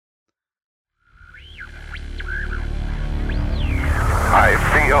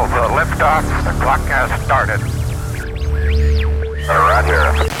radio for liftoff. The clock has started.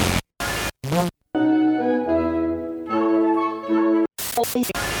 Roger.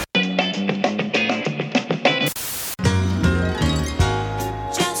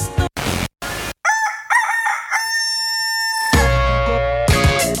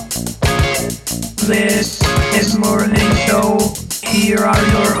 This is Morning Show. Here are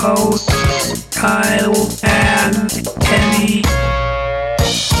your hosts, Kyle and Kenny.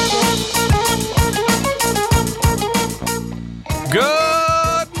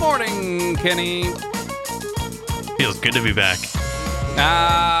 Good morning, Kenny. Feels good to be back.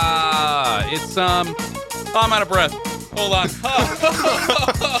 It's oh, I'm out of breath. Hold on.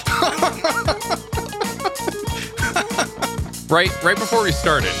 Right before we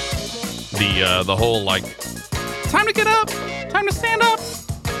started, the whole like, time to get up, time to stand up,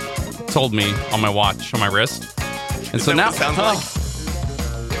 told me on my watch, on my wrist, and so now it sounds like?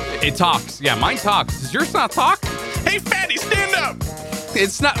 It talks. Yeah, mine talks. Does yours not talk? Hey, fatty, stand up!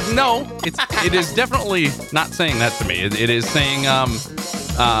 It's not. No, it is definitely not saying that to me. It is saying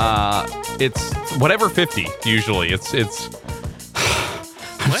it's whatever 50 usually. It's.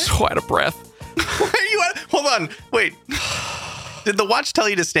 I'm so out of breath. Where are you at? Hold on, wait. Did the watch tell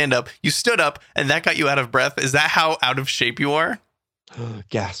you to stand up? You stood up, and that got you out of breath. Is that how out of shape you are?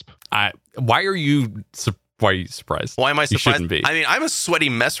 Gasp. Why are you surprised? Why am I surprised? You shouldn't be. I mean, I'm a sweaty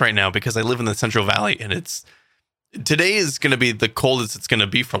mess right now because I live in the Central Valley, and today is going to be the coldest it's going to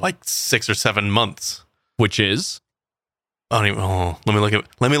be for like 6 or 7 months. Which is? Let me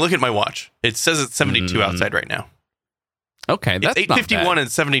look at my watch. It says it's 72 outside right now. Okay, that's it's 8:51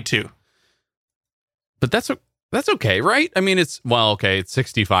 and 72. But that's okay, right? I mean, it's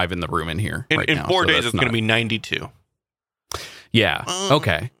 65 in the room in here right now. In 4 days, it's going to be 92. Yeah.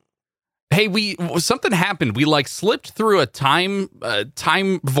 Okay. Hey, something happened. We like slipped through a time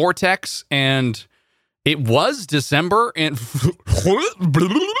vortex, and it was December, and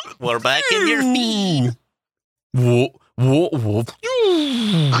we're back in your feed.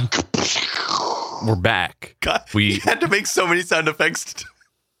 We're back. God, we had to make so many sound effects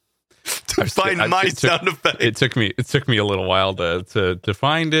to find my sound effect. It took me a little while to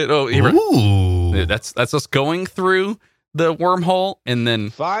find it. Oh, here, that's us going through the wormhole, and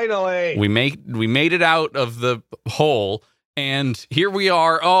then finally we made it out of the hole, and here we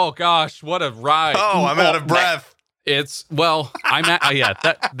are. Oh gosh, what a ride! Oh, I'm out of breath. That's what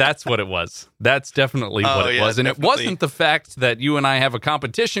it was. That's definitely what it was, and definitely. It wasn't the fact that you and I have a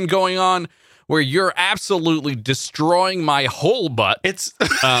competition going on where you're absolutely destroying my whole butt. It's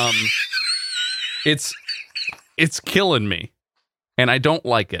killing me, and I don't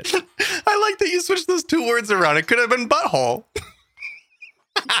like it. I like that you switched those two words around. It could have been butthole.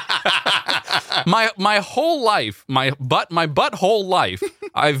 my whole life, my butthole life,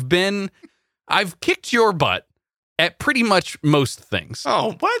 I've kicked your butt at pretty much most things.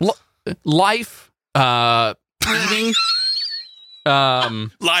 Oh, what? Life, eating,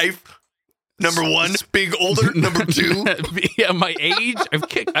 life. Number one, being older. Number two, yeah, my age.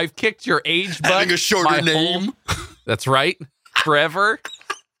 I've kicked your age butt. Having a shorter name. That's right. Forever.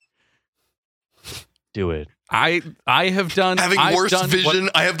 Do it. I have done. Having worse vision.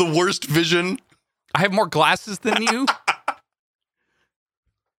 I have the worst vision. I have more glasses than you.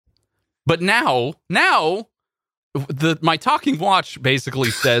 But now, my talking watch basically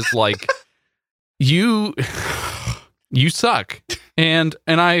says like, you suck, and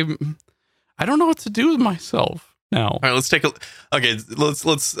I don't know what to do with myself now. All right, let's take a. Okay,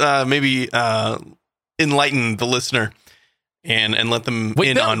 let's maybe enlighten the listener and let them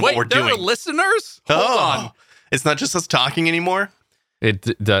in on what we're doing. There are listeners? Hold on. It's not just us talking anymore? It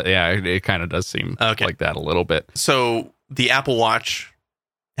kind of does seem like that a little bit. So the Apple Watch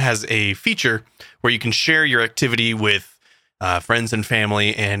has a feature where you can share your activity with friends and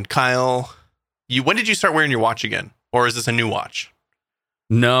family. And Kyle, when did you start wearing your watch again? Or is this a new watch?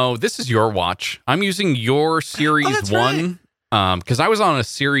 No, this is your watch. I'm using your Series 1 because I was on a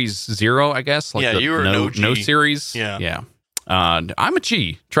Series 0, I guess. Like you were no Series. Yeah. I'm a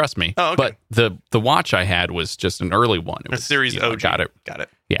G, trust me. Oh, okay. But the watch I had was just an early one. It was a Series OG. Got it.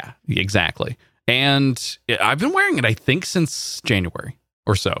 Yeah, exactly. And I've been wearing it, I think, since January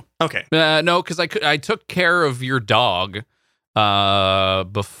or so. Okay. No, because I took care of your dog after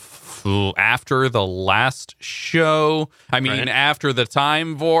the last show. I mean, after the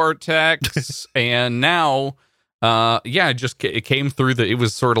time vortex, and now, it came through it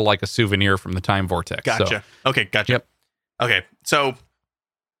was sort of like a souvenir from the time vortex. Gotcha. So. Okay, gotcha. Yep. Okay, so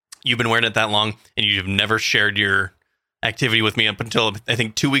you've been wearing it that long, and you've never shared your activity with me up until, I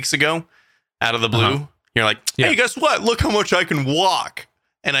think, 2 weeks ago, out of the blue. You're like, hey, guess what? Look how much I can walk.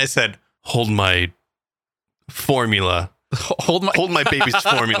 and I said, hold my formula. Hold my baby's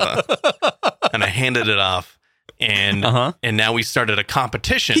formula. And I handed it off. And and now we started a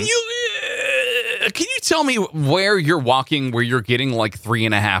competition. Can you tell me where you're walking, where you're getting like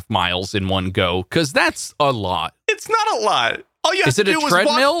 3.5 miles in one go? Because that's a lot. It's not a lot. All you have to do is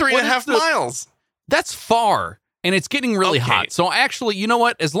walk 3.5 miles. That's far. And it's getting really Okay. hot. So actually, you know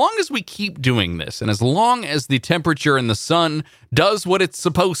what? As long as we keep doing this, and as long as the temperature in the sun does what it's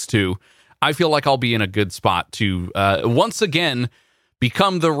supposed to, I feel like I'll be in a good spot to once again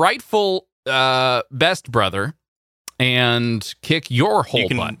become the rightful best brother and kick your whole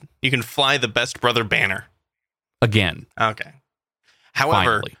butt You can fly the best brother banner. again. Okay.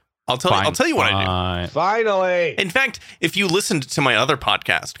 However, Finally. I'll tell you what I do. Finally. In fact, if you listened to my other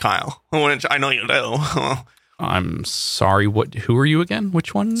podcast, Kyle, which I know you do. I'm sorry. Who are you again?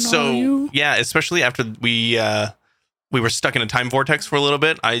 Which one are So you? yeah, especially after we were stuck in a time vortex for a little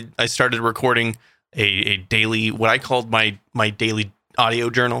bit, I started recording a daily, what I called my daily audio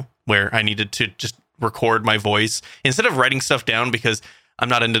journal, where I needed to just record my voice instead of writing stuff down, because I'm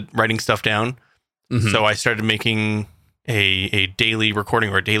not into writing stuff down. Mhm. So I started making a daily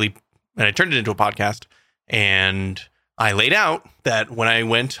recording, and I turned it into a podcast. And I laid out that when I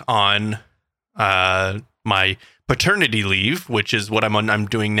went on my paternity leave, which is what I'm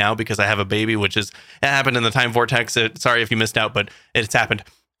doing now because I have a baby, it happened in the time vortex. Sorry if you missed out, but it's happened.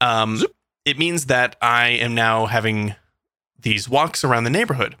 It means that I am now having these walks around the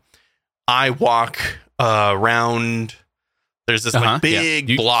neighborhood. I walk around. There's this like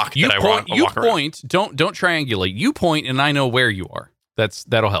big block that I walk around. You point. Don't triangulate. You point, and I know where you are.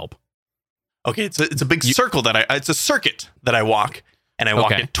 That'll help. Okay, it's a big circle it's a circuit that I walk, and I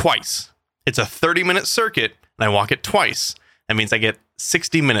walk it twice. It's a 30-minute circuit, and I walk it twice. That means I get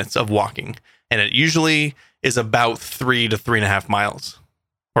 60 minutes of walking, and it usually is about 3 to 3.5 miles,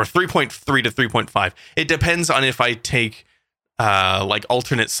 or 3.3 to 3.5. It depends on if I take like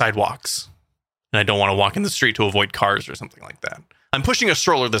alternate sidewalks, and I don't want to walk in the street to avoid cars or something like that. I'm pushing a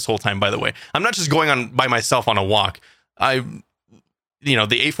stroller this whole time, by the way. I'm not just going on by myself on a walk.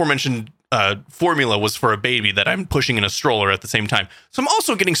 The aforementioned formula was for a baby that I'm pushing in a stroller at the same time. So I'm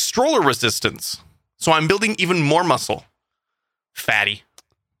also getting stroller resistance. So I'm building even more muscle. Fatty.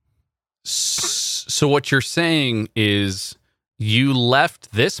 So what you're saying is you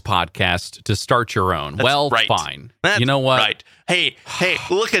left this podcast to start your own. That's right. Fine. That's you know what? Right. Hey,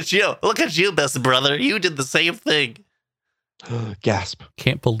 look at you. Look at you, best brother. You did the same thing. Gasp.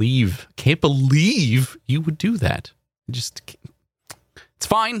 Can't believe you would do that. It's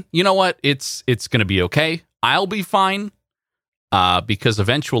fine. You know what? It's going to be okay. I'll be fine because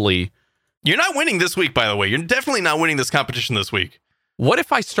eventually... You're not winning this week, by the way. You're definitely not winning this competition this week. What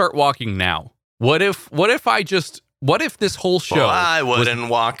if I start walking now? What if this whole show... Well, I wouldn't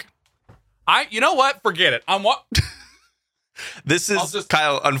walk. You know what? Forget it. This is,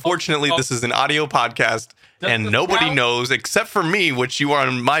 Kyle, unfortunately, this is an audio podcast, and nobody knows, except for me, which you are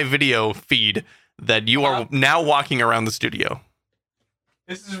on my video feed, that you are now walking around the studio.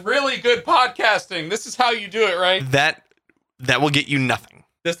 This is really good podcasting. This is how you do it, right? That will get you nothing.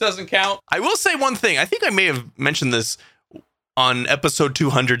 This doesn't count. I will say one thing. I think I may have mentioned this on episode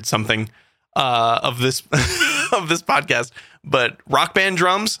 200 something of this of this podcast, but Rock Band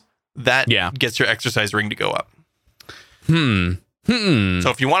drums, that gets your exercise ring to go up. So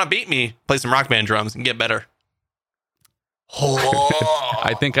if you want to beat me, play some Rock Band drums and get better.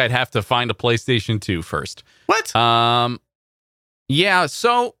 I think I'd have to find a PlayStation 2 first. What? Yeah,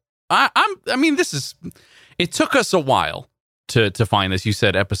 so it took us a while to find this. You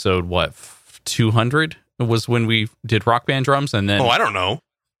said episode 200 was when we did Rock Band drums, and then I don't know.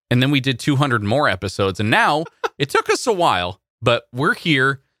 And then we did 200 more episodes, and now it took us a while, but we're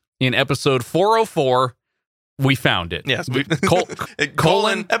here in episode 404. We found it. Yes.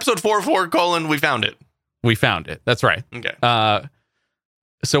 Colon episode 404 we found it. We found it. That's right. Okay.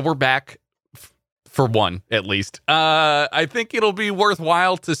 So we're back for one, at least. I think it'll be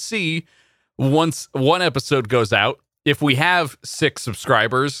worthwhile to see once one episode goes out if we have 6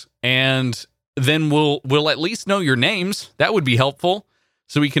 subscribers, and then we'll at least know your names. That would be helpful,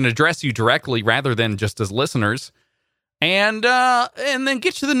 so we can address you directly rather than just as listeners, and then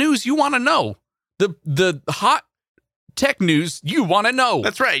get you the news you want to know, the hot tech news you want to know.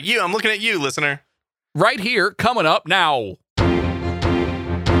 That's right. I'm looking at you, listener. Right here, coming up now.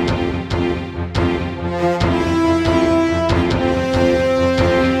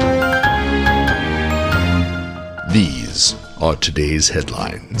 These are today's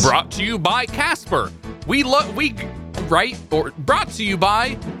headlines. Brought to you by Casper. Brought to you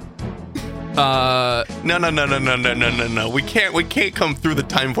by No. We can't come through the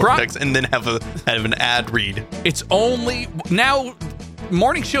time vortex and then have an ad read. It's only now.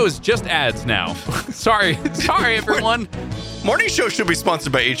 Morning show is just ads now. sorry, everyone. Morning show should be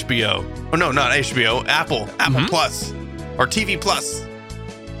sponsored by HBO. Oh no, not HBO. Apple Plus, or TV Plus.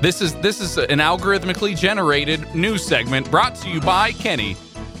 This is an algorithmically generated news segment brought to you by Kenny.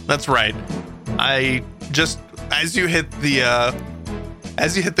 That's right. I just as you hit the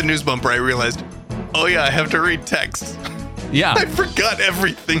news bumper, I realized, oh yeah, I have to read text. Yeah, I forgot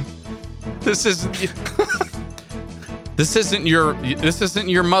everything. This isn't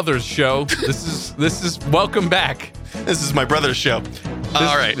your mother's show. This is welcome back. This is my brother's show.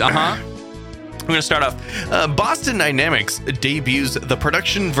 All right. I'm going to start off. Boston Dynamics debuts the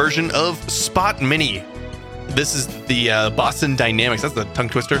production version of Spot Mini. This is the Boston Dynamics. That's the tongue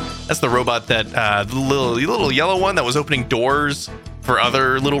twister. That's the robot that the little yellow one that was opening doors for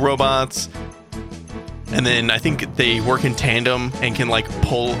other little robots. And then I think they work in tandem and can like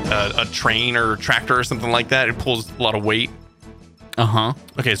pull a train or a tractor or something like that. It pulls a lot of weight.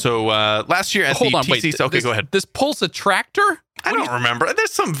 Okay, so last year at Hold the on, TC... wait. Okay, go ahead. This pulls a tractor? I don't remember.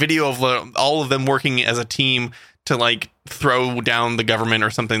 There's some video of all of them working as a team to like throw down the government or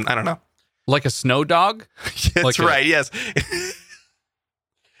something. I don't know. Like a snow dog? That's right. Yes.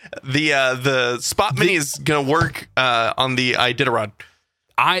 The Spot Mini is gonna work on the Iditarod.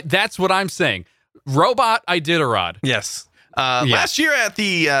 That's what I'm saying. Robot Iditarod. Yes. Last year at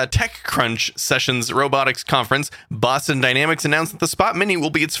the TechCrunch Sessions Robotics Conference, Boston Dynamics announced that the Spot Mini will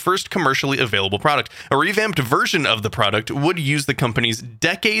be its first commercially available product. A revamped version of the product would use the company's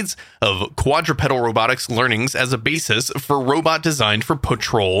decades of quadrupedal robotics learnings as a basis for robot designed for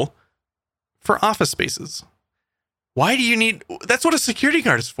patrol for office spaces. Why do you need... That's what a security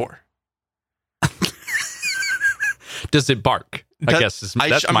guard is for. Does it bark? I guess that's my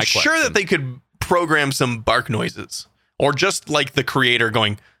question. I'm sure that they could program some bark noises. Or just like the creator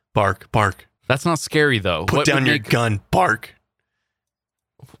going, bark, bark. That's not scary, though. Put down your gun, bark.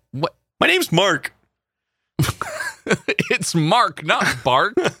 What? My name's Mark. It's Mark, not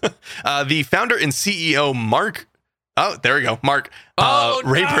Bark. The founder and CEO, Mark. Oh, there we go. Mark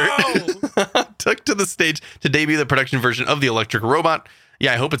Raybert took to the stage to debut the production version of the electric robot.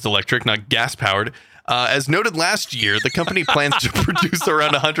 Yeah, I hope it's electric, not gas-powered. As noted last year, the company plans to produce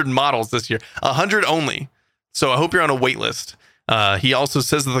around 100 models this year. 100 only. So I hope you're on a wait list. He also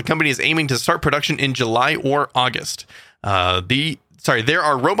says that the company is aiming to start production in July or August. There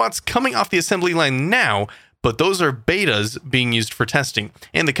are robots coming off the assembly line now, but those are betas being used for testing,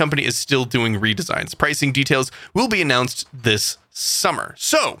 and the company is still doing redesigns. Pricing details will be announced this summer.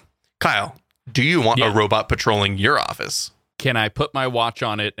 So, Kyle, do you want a robot patrolling your office? Can I put my watch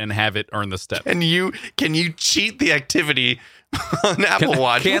on it and have it earn the step? Can you cheat the activity on Apple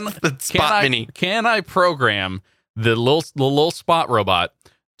Watch with the Spot Mini? Can I program the little Spot robot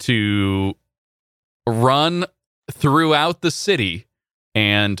to run throughout the city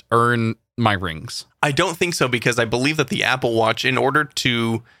and earn my rings? I don't think so, because I believe that the Apple Watch, in order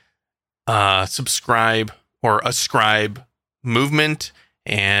to subscribe or ascribe movement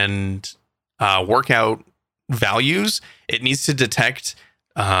and workout values, it needs to detect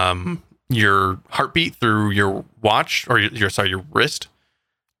your heartbeat through your watch or your wrist.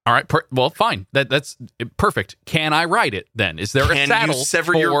 All right, well, fine. That's perfect. Can I ride it then? Is there a saddle? Can you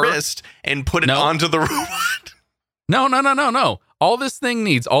sever your wrist and put it onto the robot? No. All this thing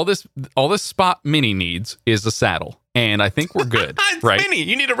needs, all this Spot Mini needs is a saddle, and I think we're good. It's right? Mini.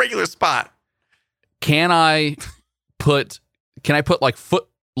 You need a regular Spot. Can I put like foot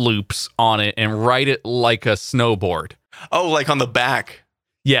loops on it and ride it like a snowboard? Oh, like on the back.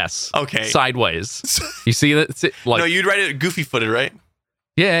 Yes. Okay. Sideways. You see that? Like, no, you'd ride it goofy footed, right?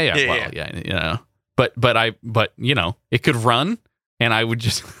 Yeah. You know, but you know, it could run, and I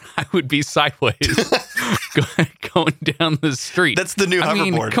would be sideways going down the street. That's the new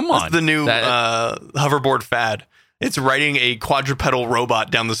hoverboard. Come on. That's the new hoverboard fad. It's riding a quadrupedal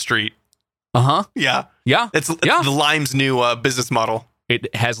robot down the street. Uh-huh. Yeah. It's the Lime's new business model.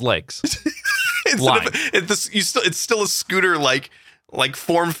 It has legs. It's still a scooter like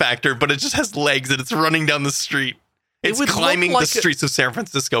form factor, but it just has legs and it's running down the street. It's climbing the streets of San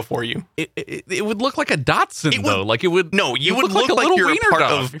Francisco for you. It would look like a Datsun, though. Like it would. No, you would look like you're a part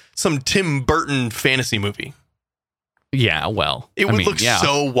of some Tim Burton fantasy movie. Yeah, well, it would look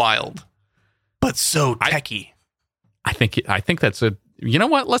so wild, but so techie. I think that's a. You know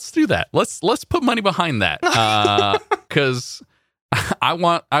what? Let's do that. Let's put money behind that. Because I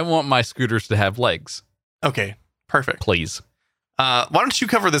want my scooters to have legs. Okay, perfect. Please. Why don't you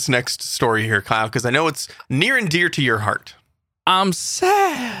cover this next story here, Kyle? Because I know it's near and dear to your heart. I'm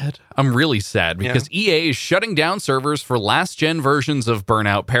sad. I'm really sad because EA is shutting down servers for last-gen versions of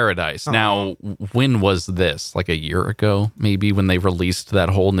Burnout Paradise. Oh. Now, when was this? Like a year ago, maybe, when they released that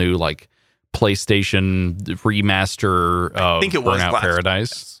whole new like PlayStation remaster of I think it was Burnout last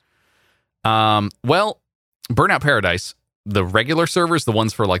Paradise. Well, Burnout Paradise, the regular servers, the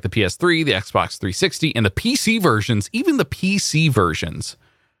ones for like the PS3, the Xbox 360, and the PC versions, even the PC versions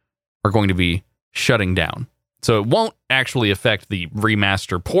are going to be shutting down. So it won't actually affect the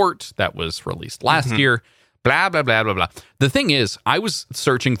remaster port that was released last year. Blah, blah, blah, blah, blah. The thing is, I was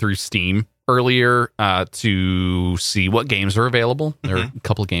searching through Steam earlier to see what games are available. There are a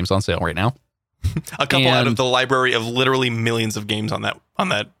couple of games on sale right now. A couple out of the library of literally millions of games on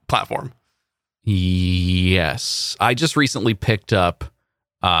that platform. Yes. I just recently picked up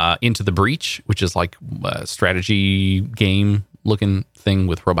Into the Breach, which is like a strategy game looking thing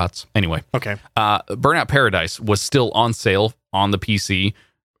with robots. Anyway. Okay. Burnout Paradise was still on sale on the PC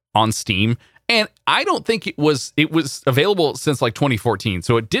on Steam. And I don't think it was available since like 2014.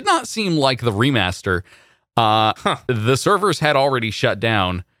 So it did not seem like the remaster. The servers had already shut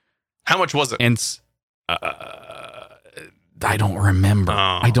down. How much was it? And I don't remember.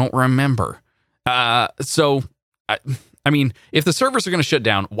 I don't remember. So I mean, if the servers are going to shut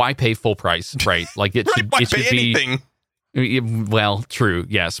down, why pay full price, right? Like it should, why it should pay be anything? Well, true,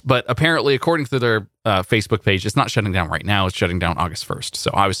 yes, but apparently, according to their Facebook page, it's not shutting down right now. It's shutting down August 1st.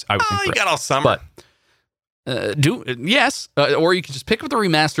 So I was You incorrect. got all summer. But or you could just pick up the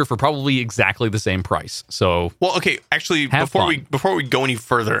remaster for probably exactly the same price. So Well, okay, actually, Have before fun. we go any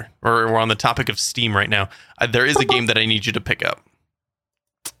further, or we're on the topic of Steam right now, there is a game that I need you to pick up.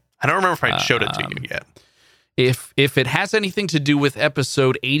 I don't remember if I showed it to you yet. if it has anything to do with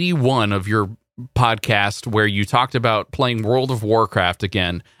episode 81 of your podcast where you talked about playing World of Warcraft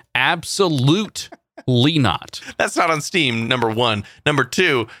again, absolutely not. That's not on Steam, number one. Number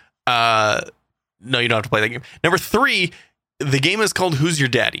two, no, you don't have to play that game. Number three, the game is called Who's Your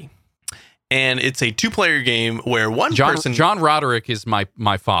Daddy? And it's a 2-player game where John Roderick is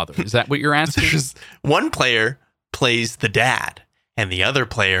my father. Is that what you're asking? There's one player plays the dad, and the other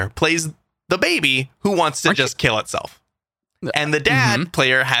player plays the baby who wants to just kill itself. And the dad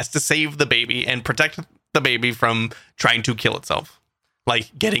player has to save the baby and protect the baby from trying to kill itself.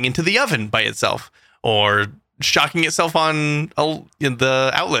 Like getting into the oven by itself or shocking itself on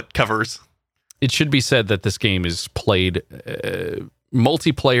the outlet covers. It should be said that this game is played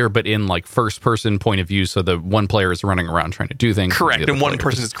multiplayer, but in like first person point of view. So the one player is running around trying to do things. Correct. And one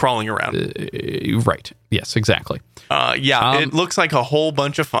person is crawling around. Right. Yes, exactly. It looks like a whole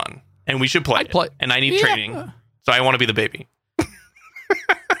bunch of fun. And we should play it. And I need training. So I want to be the baby.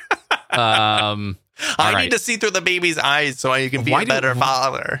 I need to see through the baby's eyes so I can be a better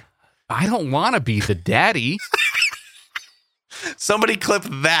father. I don't want to be the daddy. Somebody clip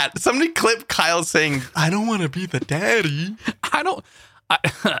that. Somebody clip Kyle saying, I don't want to be the daddy. All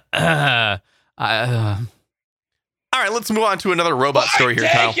right, let's move on to another robot story here,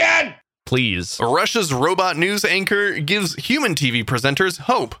 Kyle. Please. Russia's robot news anchor gives human TV presenters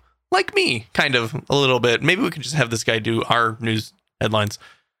hope. Like me, kind of, a little bit. Maybe we could just have this guy do our news headlines.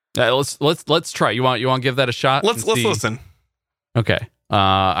 Let's try. You want to give that a shot? Let's listen. Okay.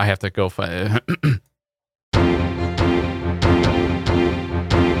 I have to go find.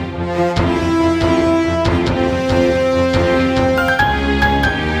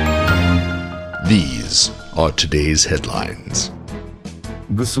 These are today's headlines.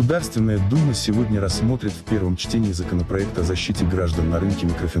 Государственная Дума сегодня рассмотрит в первом чтении законопроект о защите граждан на рынке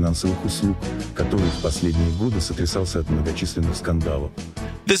микрофинансовых услуг, который в последние годы сотрясался от многочисленных скандалов.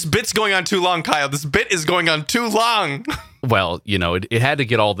 This bit's going on too long, Kyle. This bit is going on too long. Well, it had to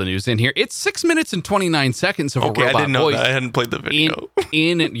get all the news in here. It's 6 minutes and 29 seconds of a robot I didn't know voice. that. I hadn't played the video.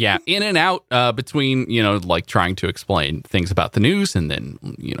 In and out between, like trying to explain things about the news and then,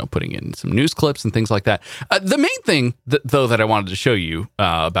 putting in some news clips and things like that. The main thing, though, that I wanted to show you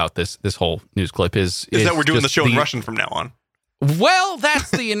about this whole news clip is that we're doing the just show in Russian from now on. Well, that's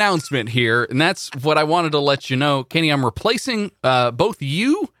the announcement here, and that's what I wanted to let you know. Kenny, I'm replacing both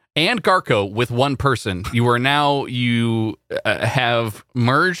you and Garko with one person. You have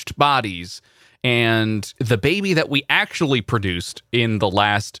merged bodies, and the baby that we actually produced in the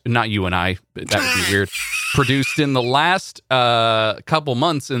last, not you and I, that would be weird, produced in the last couple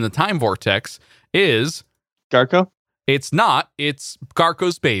months in the time vortex is... Garko? It's not. It's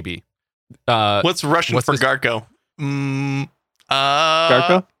Garko's baby. What's Russian for Garko?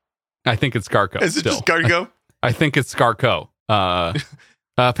 Garko? I think it's Garko. Is it still. just Garko? I think it's Garko.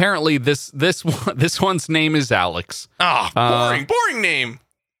 Apparently, this one's name is Alex. Oh, boring name.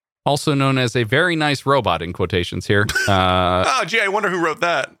 also known as a very nice robot in quotations here. Oh, gee, I wonder who wrote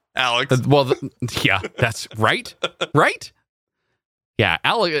that, Alex. Yeah, that's right. Right? Yeah,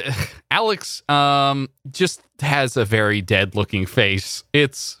 Alex just has a very dead looking face.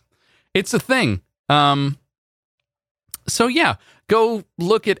 It's a thing. So yeah, go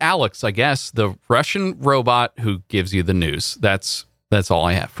look at Alex, I guess, the Russian robot who gives you the news. That's all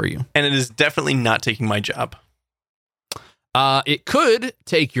I have for you. And it is definitely not taking my job. It could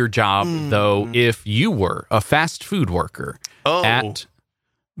take your job, though, if you were a fast food worker at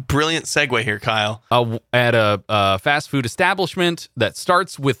brilliant segue here, Kyle. At a fast food establishment that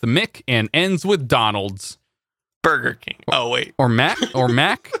starts with Mick and ends with Donald's. Burger King. Oh, wait. Or Mac.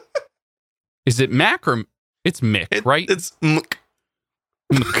 Is it Mac or it's Mick, right? It's Mick.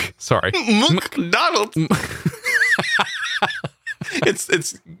 Sorry. McDonald's.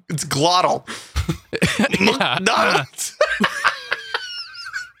 it's glottal. McDonald's.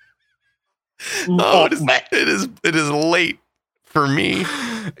 Oh, it is late for me.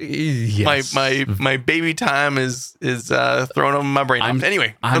 Yes. My baby time is throwing on my brain.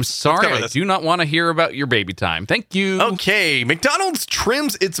 Anyway, I'm sorry. I do not want to hear about your baby time. Thank you. Okay, McDonald's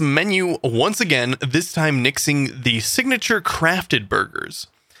trims its menu once again. This time nixing the signature crafted burgers.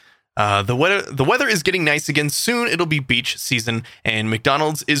 The weather is getting nice again. Soon it'll be beach season, and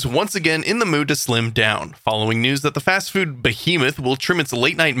McDonald's is once again in the mood to slim down. Following news that the fast food behemoth will trim its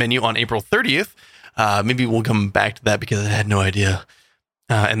late night menu on April 30th. Maybe we'll come back to that because I had no idea.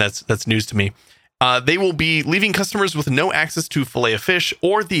 And that's news to me. They will be leaving customers with no access to filet of fish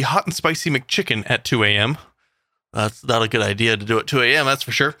or the hot and spicy McChicken at 2 a.m. That's not a good idea to do at 2 a.m., that's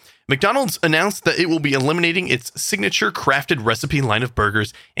for sure. McDonald's announced that it will be eliminating its signature crafted recipe line of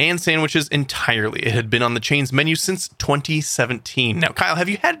burgers and sandwiches entirely. It had been on the chain's menu since 2017. Now, Kyle, have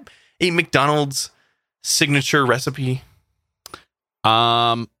you had a McDonald's signature recipe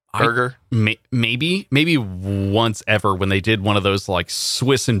burger? Maybe once ever when they did one of those like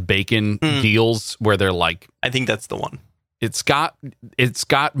Swiss and bacon deals where they're like, I think that's the one. It's got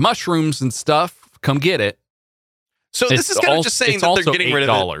mushrooms and stuff. Come get it. So this is kind of just saying that they're getting rid of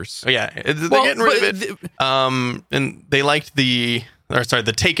it. Oh, yeah, they're getting rid of it. And they liked the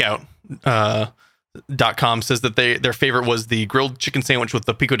takeout. .com says that their favorite was the grilled chicken sandwich with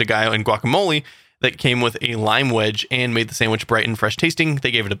the pico de gallo and guacamole that came with a lime wedge and made the sandwich bright and fresh tasting.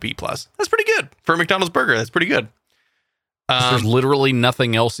 They gave it a B+. That's pretty good for a McDonald's burger. That's pretty good. There's literally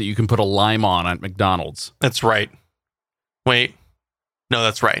nothing else that you can put a lime on at McDonald's. That's right. Wait, no,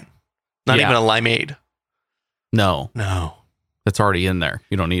 that's right. Not even a limeade. No, that's already in there.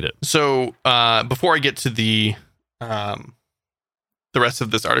 You don't need it. So before I get to the rest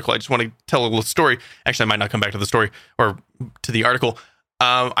of this article, I just want to tell a little story. Actually, I might not come back to the story or to the article.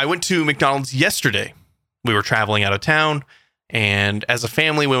 I went to McDonald's yesterday. We were traveling out of town, and as a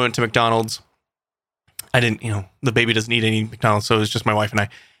family, we went to McDonald's. I didn't, the baby doesn't eat any McDonald's, so it was just my wife and I.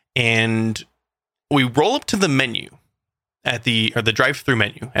 And we roll up to the menu at the drive-through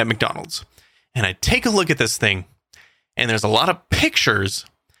menu at McDonald's. And I take a look at this thing, and there's a lot of pictures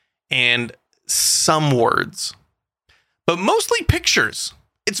and some words, but mostly pictures.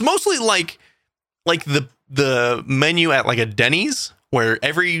 It's mostly like the menu at like a Denny's where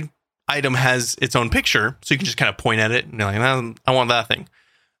every item has its own picture, so you can just kind of point at it and you're like, I want that thing.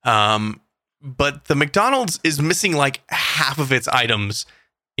 But the McDonald's is missing like half of its items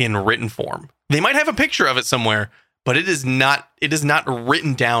in written form. They might have a picture of it somewhere, but it is not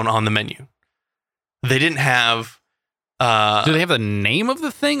written down on the menu. They didn't have. Do they have the name of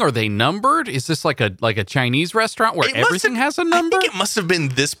the thing? Are they numbered? Is this like a Chinese restaurant where everything has a number? I think it must have been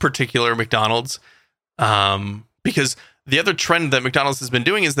this particular McDonald's, because the other trend that McDonald's has been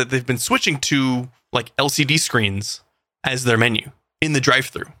doing is that they've been switching to like LCD screens as their menu in the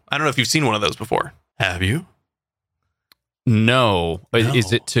drive-thru. I don't know if you've seen one of those before. Have you? No.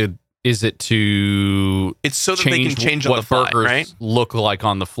 Is it to? It's so that they can change on the fly, burgers right? Look like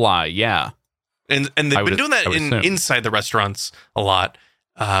on the fly. Yeah. And they've been doing that inside the restaurants a lot,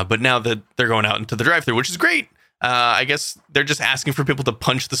 but now that they're going out into the drive-thru, which is great. I guess they're just asking for people to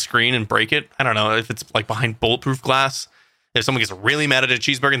punch the screen and break it. I don't know if it's like behind bulletproof glass. If someone gets really mad at a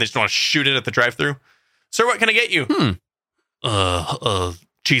cheeseburger and they just want to shoot it at the drive-thru. Sir, what can I get you? A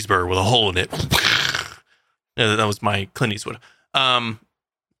cheeseburger with a hole in it. That was my Clint Eastwood. Hold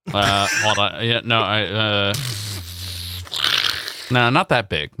on. Yeah, no, no, not that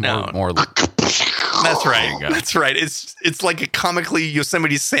big. More. That's right. That's right. It's like a comically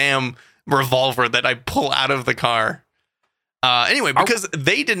Yosemite Sam revolver that I pull out of the car. Anyway, because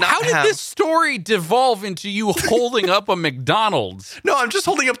they did not How did this story devolve into you holding up a McDonald's? No, I'm just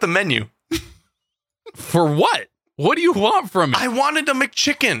holding up the menu. For what? What do you want from me? I wanted a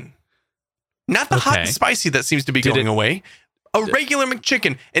McChicken. Not the hot and spicy that seems to be going away. A regular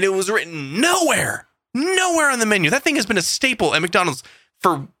McChicken. And it was written nowhere on the menu. That thing has been a staple at McDonald's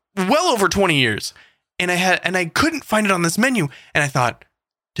for well over 20 years. And I couldn't find it on this menu. And I thought,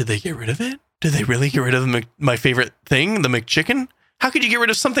 did they get rid of it? Did they really get rid of my favorite thing, the McChicken? How could you get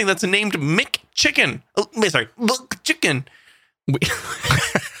rid of something that's named McChicken? Oh, sorry, McChicken.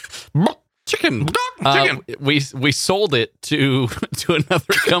 Chicken. We sold it to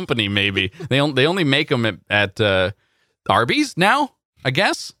another company. Maybe they only make them at Arby's now. I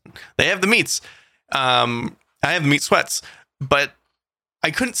guess they have the meats. I have the meat sweats, but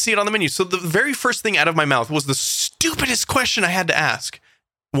I couldn't see it on the menu. So the very first thing out of my mouth was the stupidest question I had to ask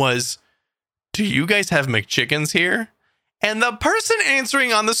was, "Do you guys have McChickens here?" And the person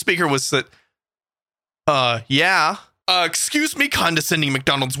answering on the speaker was that, yeah. Excuse me, condescending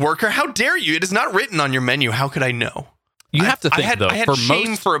McDonald's worker. How dare you? It is not written on your menu. How could I know? You have to think, I had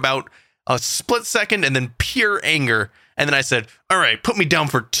shame for about a split second and then pure anger. And then I said, all right, put me down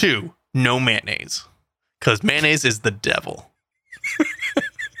for 2. No mayonnaise. Because mayonnaise is the devil.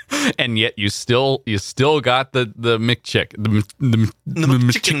 And yet you still got the McChicken. The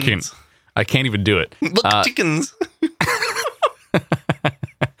McChicken. I can't even do it. McChickens.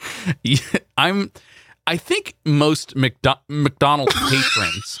 I think most McDonald's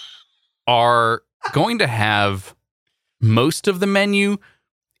patrons are going to have most of the menu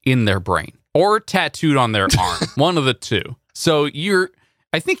in their brain or tattooed on their arm, one of the two. So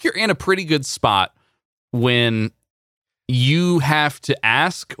I think you're in a pretty good spot when you have to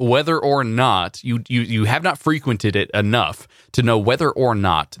ask whether or not you have not frequented it enough to know whether or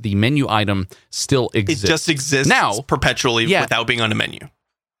not the menu item still exists. It just exists now perpetually without being on a menu.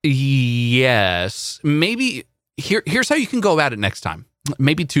 Yes. Maybe here's how you can go about it next time.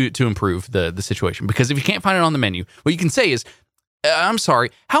 Maybe to improve the situation. Because if you can't find it on the menu, what you can say is, I'm sorry,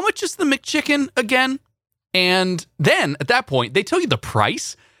 how much is the McChicken again? And then at that point, they tell you the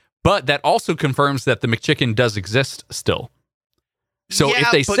price, but that also confirms that the McChicken does exist still. So if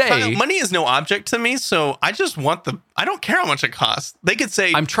they say money is no object to me, so I just want I don't care how much it costs. They could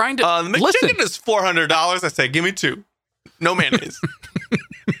say, I'm trying to the McChicken is $400. I say, give me 2. No mayonnaise.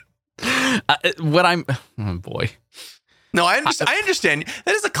 Oh boy. No, I understand.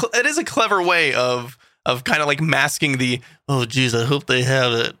 That is a clever way of kind of like masking the, oh geez, I hope they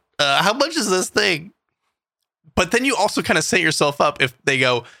have it. How much is this thing? But then you also kind of set yourself up if they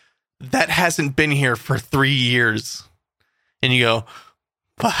go, that hasn't been here for 3 years. And you go,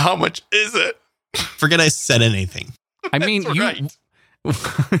 but how much is it? Forget I said anything. I mean,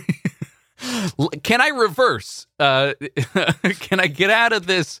 can I reverse? Can I get out of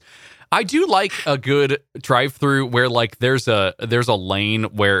this? I do like a good drive-through where like there's a lane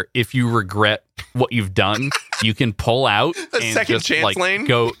where if you regret what you've done, you can pull out a second chance lane.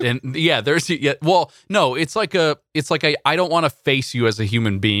 Go and well, no, it's like a I don't want to face you as a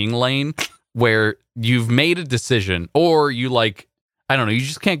human being lane where you've made a decision or you like, I don't know, you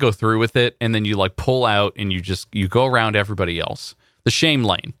just can't go through with it and then you like pull out and you go around everybody else. The shame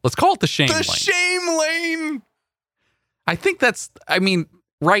lane. Let's call it the shame lane. The shame lane. I think that's, I mean,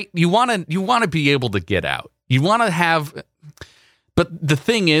 right, you want to be able to get out. You want to have, but the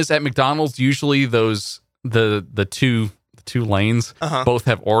thing is, at McDonald's, usually those the two lanes both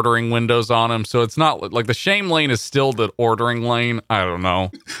have ordering windows on them, so it's not like the shame lane is still the ordering lane. I don't know.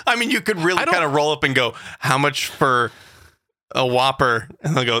 I mean, you could really kind of roll up and go, how much for a Whopper?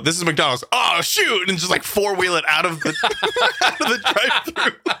 And they'll go, this is McDonald's. Oh shoot! And just like 4-wheel it out of the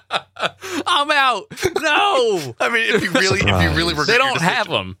drive-through. I'm out. No. I mean, if you really regret they don't have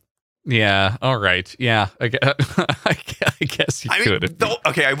them. Yeah. All right. Yeah. I guess you could.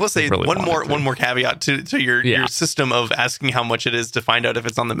 Okay. I will say really one more caveat to your system of asking how much it is to find out if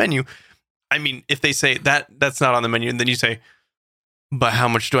it's on the menu. I mean, if they say that's not on the menu, and then you say, but how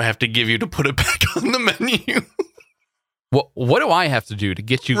much do I have to give you to put it back on the menu? What do I have to do to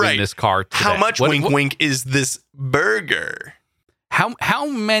get you in this car today? How much wink is this burger? How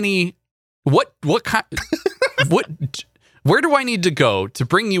many? What kind? Where do I need to go to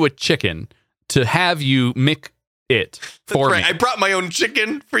bring you a chicken to have you mick it for me? I brought my own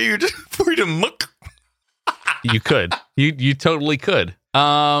chicken for you to muck. You could. You totally could.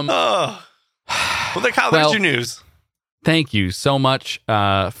 Well, there's your news. Thank you so much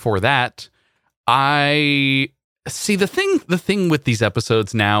for that. I see the thing with these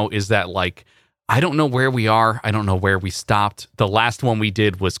episodes now is that like I don't know where we are. I don't know where we stopped. The last one we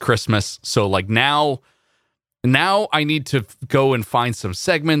did was Christmas. So like now I need to go and find some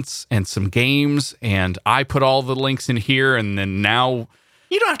segments and some games, and I put all the links in here, and then now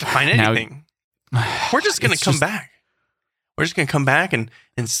you don't have to find anything. We're just going to come back. We're just going to come back and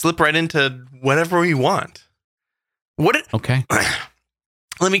slip right into whatever we want. Okay.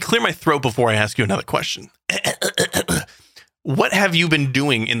 Let me clear my throat before I ask you another question. What have you been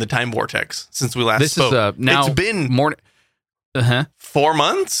doing in the time vortex since we last spoke? This is now it's been more 4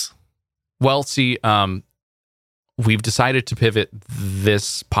 months. Well, see, we've decided to pivot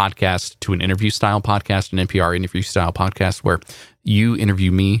this podcast to an interview style podcast, an NPR interview style podcast, where you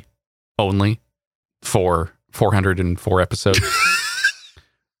interview me only for 404 episodes.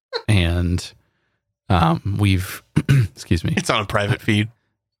 And we've, excuse me. It's on a private feed.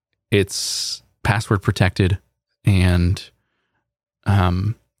 It's password protected. And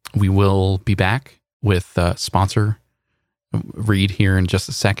we will be back with sponsor read here in just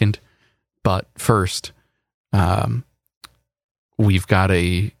a second. But first, we've got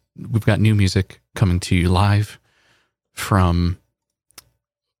new music coming to you live from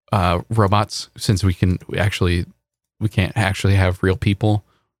robots, since we can't actually have real people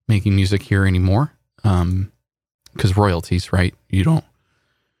making music here anymore, because royalties, right? You don't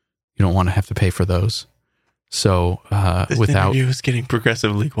want to have to pay for those. So This interview is getting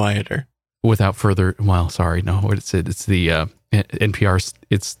progressively quieter. Without further, well, sorry, no, what it's the NPR.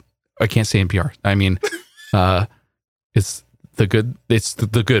 I can't say NPR. I mean, it's the good. It's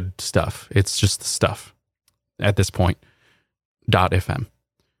the good stuff. It's just the stuff at this point. .fm.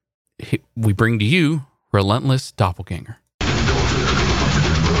 We bring to you Relentless Doppelganger.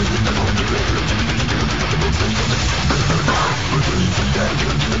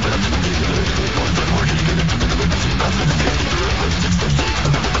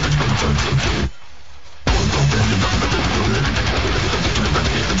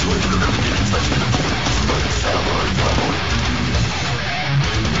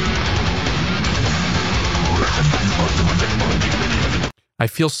 I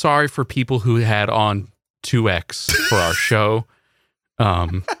feel sorry for people who had on 2X for our show,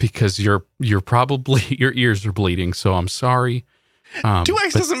 because you're probably, your ears are bleeding, so I'm sorry.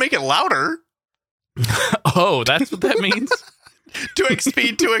 2X doesn't make it louder. Oh, that's what that means? 2X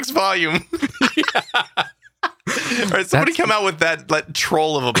speed, 2X volume. All right, somebody come out with that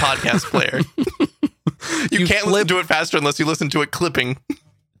troll of a podcast player. You can't listen to it faster unless you listen to it clipping.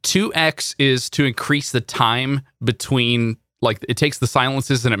 2X is to increase the time between, like, it takes the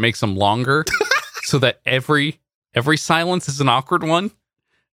silences and it makes them longer so that every silence is an awkward one.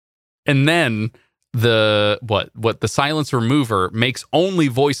 And then the silence remover makes only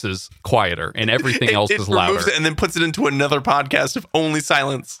voices quieter and everything else is louder. It removes it and then puts it into another podcast of only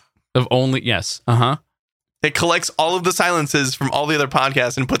silence. Yes. Uh-huh. It collects all of the silences from all the other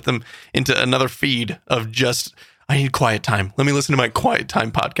podcasts and put them into another feed of just, I need quiet time. Let me listen to my quiet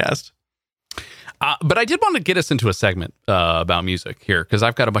time podcast. But I did want to get us into a segment about music here, because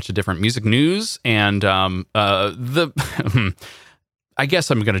I've got a bunch of different music news, and I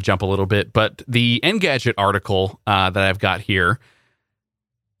guess I'm going to jump a little bit, but the Engadget article that I've got here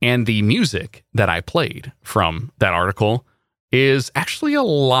and the music that I played from that article is actually a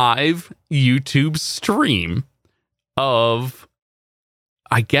live YouTube stream of,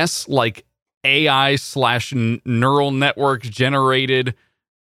 I guess, like AI/neural network generated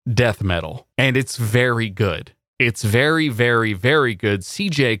death metal. And it's very good. It's very, very, very good.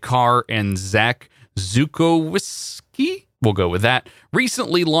 CJ Carr and Zach Zukowiski, we'll go with that,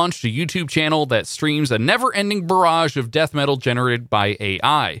 recently launched a YouTube channel that streams a never-ending barrage of death metal generated by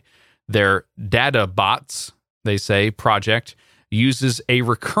AI. Their Data Bots, they say, project uses a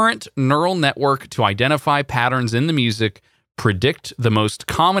recurrent neural network to identify patterns in the music, predict the most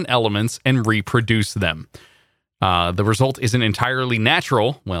common elements, and reproduce them. The result isn't entirely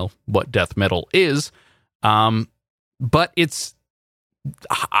natural, well, what death metal is, but it's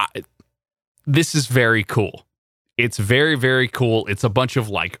this is very cool. It's very, very cool. It's a bunch of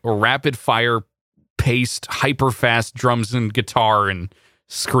like rapid fire paced, hyper fast drums and guitar and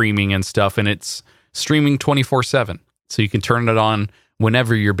screaming and stuff, and it's streaming 24/7. So you can turn it on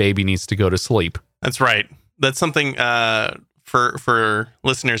whenever your baby needs to go to sleep. That's right. That's something for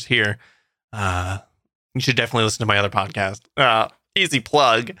listeners here. You should definitely listen to my other podcast. Easy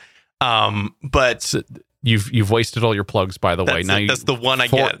plug. But so you've wasted all your plugs, by the way. Now that's the one I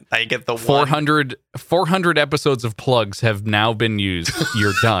get. I get the 400 episodes of plugs have now been used.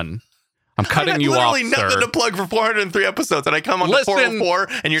 You're done. I'm cutting you off, sir. Literally nothing to plug for 403 episodes, and I come on to 404,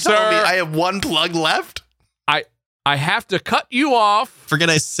 and you're telling me I have one plug left? I have to cut you off. Forget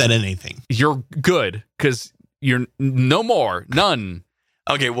I said anything. You're good, because you're no more. None.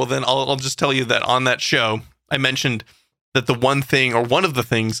 Okay, well then I'll just tell you that on that show, I mentioned that the one thing, or one of the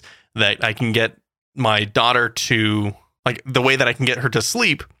things that I can get my daughter to, like the way that I can get her to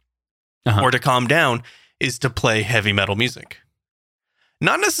sleep or to calm down, is to play heavy metal music.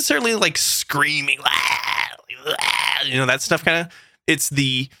 Not necessarily like screaming, that stuff kind of. It's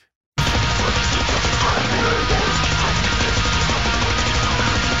the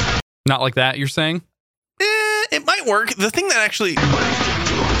Not like that, you're saying? it might work. The thing that actually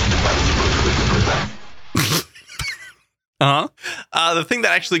the thing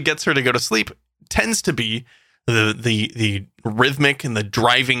that actually gets her to go to sleep tends to be the rhythmic and the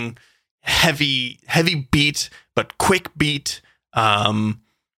driving heavy beat, but quick beat, and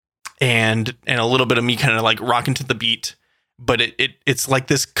a little bit of me kind of like rocking to the beat, but it's like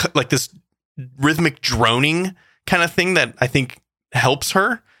this rhythmic droning kind of thing that I think helps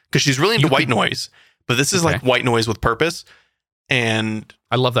her because she's really into white noise, but this is like white noise with purpose, and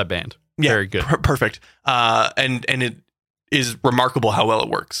I love that band. Very good. Perfect. And it is remarkable how well it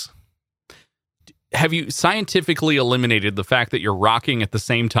works. Have you scientifically eliminated the fact that you're rocking at the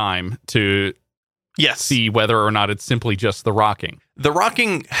same time to see whether or not it's simply just the rocking? The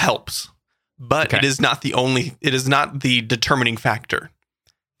rocking helps, but it is not the determining factor.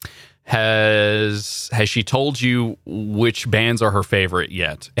 Has she told you which bands are her favorite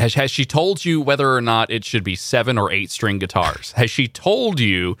yet? Has she told you whether or not it should be 7 or 8 string guitars? Has she told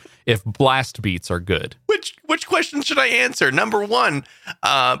you if blast beats are good? Which question should I answer? Number one,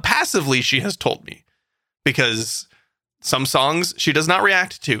 passively she has told me, because some songs she does not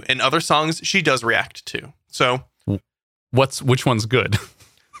react to, and other songs she does react to. So, which one's good?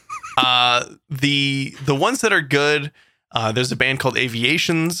 The ones that are good. There's a band called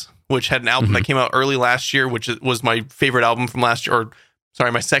Aviations, which had an album that came out early last year, which was my favorite album from last year,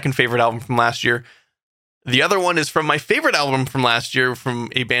 my second favorite album from last year. The other one is from my favorite album from last year, from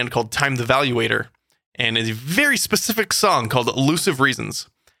a band called Time the Valuator, and is a very specific song called Elusive Reasons.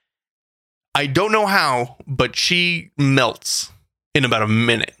 I don't know how, but she melts in about a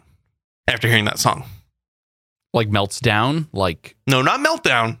minute after hearing that song. Like melts down? No, not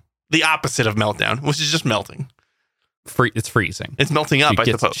meltdown. The opposite of meltdown, which is just melting. It's freezing. It's melting up, I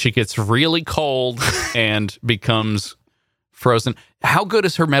suppose. She gets really cold and becomes frozen. How good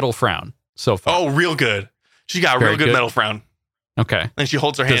is her metal frown so far? Oh, real good. She got a real good metal frown. Okay. And she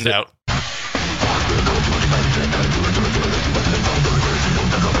holds her hand out.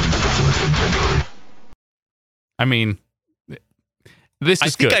 I mean, this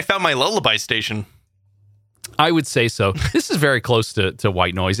is good. I think I found my lullaby station. I would say so. This is very close to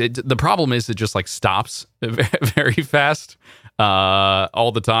white noise. The problem is it just like stops very fast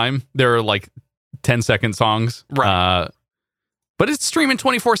all the time. There are like 10-second songs. Right. But it's streaming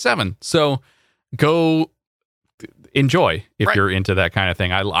 24/7. So go enjoy if you're into that kind of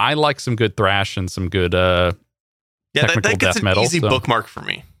thing. I like some good thrash and some good technical that gets death metal. An easy bookmark for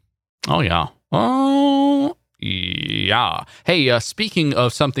me. Oh, yeah. Oh, yeah. Hey, speaking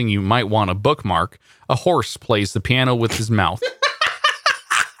of something you might want to bookmark, a horse plays the piano with his mouth.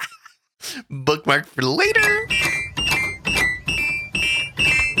 Bookmark for later.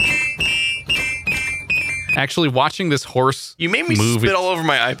 Actually, watching this horse You made me spit all over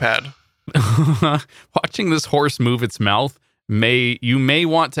my iPad. Watching this horse move its mouth, you may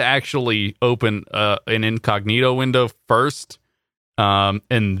want to actually open an incognito window first, and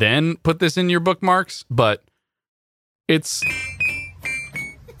then put this in your bookmarks, but it's...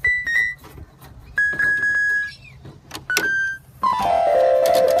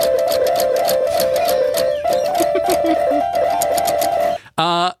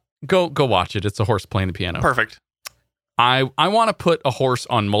 Go watch it. It's a horse playing the piano. Perfect. I want to put a horse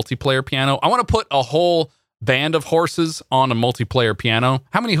on multiplayer piano. I want to put a whole band of horses on a multiplayer piano.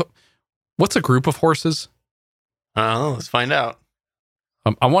 What's a group of horses? Let's find out.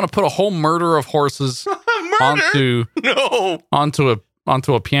 I want to put a whole murder of horses onto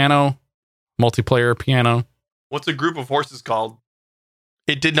a piano, multiplayer piano. What's a group of horses called?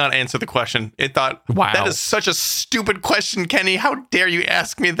 It did not answer the question. It thought, wow, that is such a stupid question, Kenny. How dare you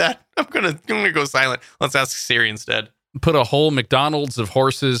ask me that? I'm gonna go silent. Let's ask Siri instead. Put a whole McDonald's of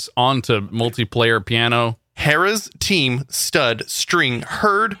horses onto multiplayer piano. Hera's team, stud, string,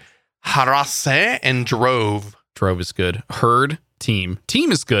 herd, harasse, and drove. Drove is good. Herd, team.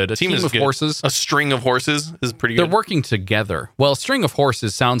 Team is good. A team of horses. A string of horses is pretty good. They're working together. Well, a string of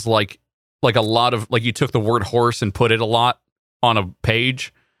horses sounds like a lot of, like you took the word horse and put it a lot on a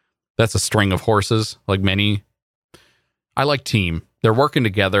page. That's a string of horses, like many. I like team. They're working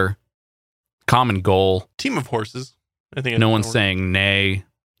together. Common goal. Team of horses. I think no one's saying nay.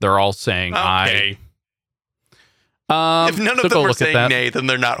 They're all saying I. If none of them are saying nay, then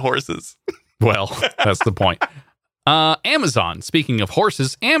they're not horses. Well, that's the point. Amazon. Speaking of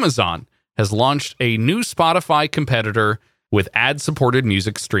horses, Amazon has launched a new Spotify competitor with ad-supported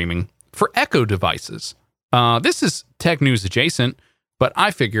music streaming for Echo devices. This is tech news adjacent, but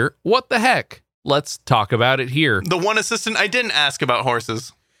I figure, what the heck? Let's talk about it here. The one assistant I didn't ask about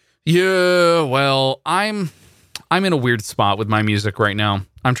horses. Yeah, well, I'm in a weird spot with my music right now.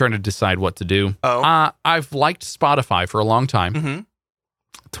 I'm trying to decide what to do. Oh. I've liked Spotify for a long time. Mm-hmm.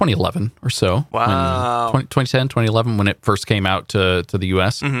 2011 or so. Wow. 2010, 2011, when it first came out to the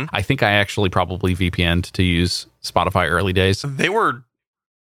US. Mhm. I think I actually probably VPN'd to use Spotify early days. They were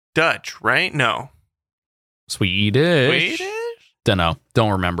Dutch, right? No. Swedish? Don't know.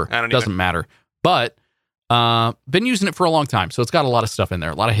 Don't remember. I don't Doesn't matter. But been using it for a long time, so it's got a lot of stuff in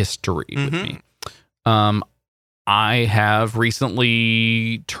there, a lot of history with me. I have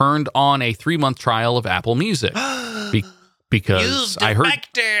recently turned on a 3-month trial of Apple Music because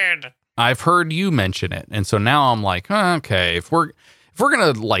I've heard you mention it, and so now I'm like, okay, if we're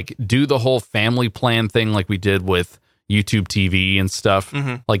gonna like do the whole family plan thing like we did with YouTube TV and stuff,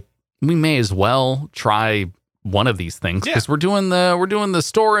 like we may as well try one of these things because we're doing the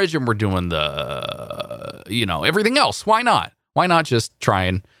storage and we're doing the everything else. Why not? Why not just try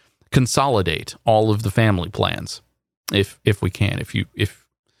and consolidate all of the family plans if we can, if we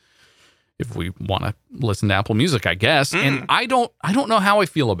want to listen to Apple Music, I guess. And I don't know how I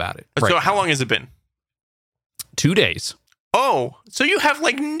feel about it. So how long has it been? 2 days. Oh, so you have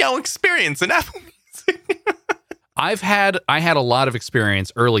like no experience in Apple Music. I had a lot of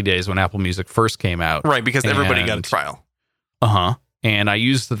experience early days when Apple Music first came out. Right, because everybody got a trial. And I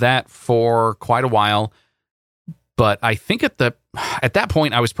used that for quite a while. But I think at that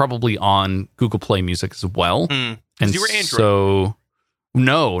point I was probably on Google Play Music as well. And you were Android. So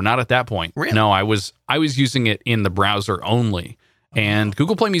no, not at that point. Really? No, I was using it in the browser only. And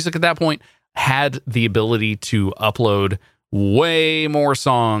Google Play Music at that point had the ability to upload way more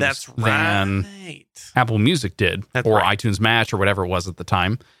songs than Apple Music did, or iTunes Match or whatever it was at the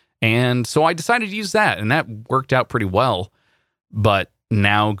time. And so I decided to use that, and that worked out pretty well. But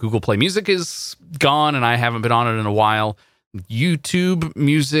now Google Play Music is gone, and I haven't been on it in a while. YouTube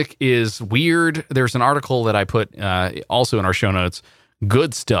Music is weird. There's an article that I put also in our show notes,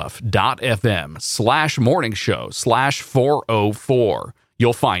 goodstuff.fm/morningshow/404.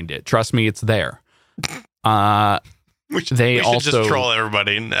 You'll find it. Trust me, it's there. We should just troll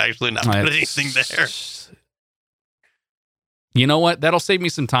everybody and actually not put anything there. You know what? That'll save me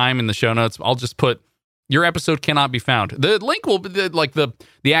some time in the show notes. I'll just put your episode cannot be found. The link will be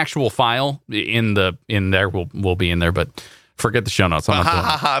the actual file in there will be in there, but forget the show notes. I'm not doing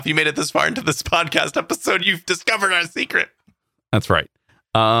it. If you made it this far into this podcast episode, you've discovered our secret. That's right.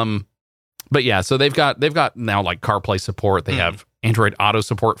 But yeah, so they've got now like CarPlay support. They have Android Auto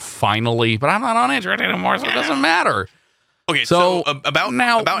support finally, but I'm not on Android anymore, so it doesn't matter. Okay, so about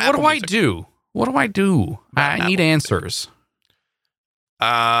what Apple do I Music. do? What do I do? I need answers.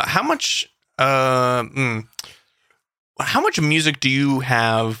 How much music do you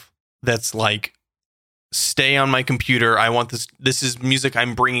have that's like, stay on my computer? I want this. This is music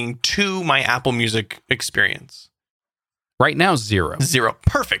I'm bringing to my Apple Music experience. Right now, 0.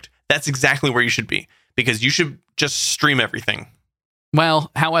 Perfect. That's exactly where you should be, because you should just stream everything.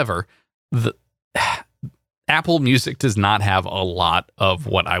 Well, however, the Apple Music does not have a lot of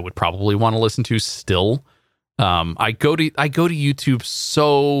what I would probably want to listen to still. I go to YouTube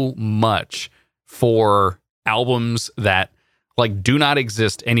so much for albums that like do not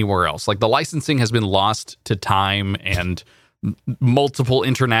exist anywhere else. Like the licensing has been lost to time and multiple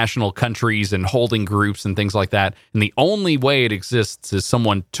international countries and holding groups and things like that. And the only way it exists is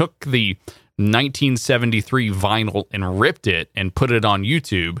someone took the 1973 vinyl and ripped it and put it on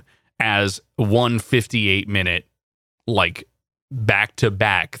YouTube as one 58-minute like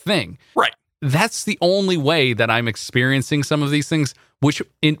back-to-back thing. Right. That's the only way that I'm experiencing some of these things, which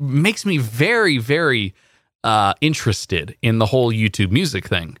it makes me very, very interested in the whole YouTube Music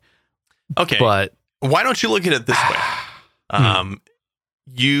thing. Okay. But why don't you look at it this way? I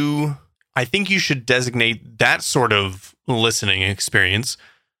think you should designate that sort of listening experience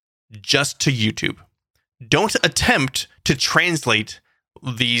just to YouTube. Don't attempt to translate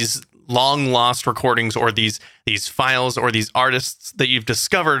these long lost recordings or these files or these artists that you've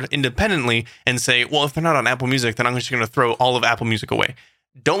discovered independently and say, well, if they're not on Apple Music, then I'm just going to throw all of Apple Music away.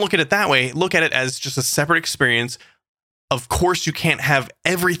 Don't look at it that way. Look at it as just a separate experience. Of course, you can't have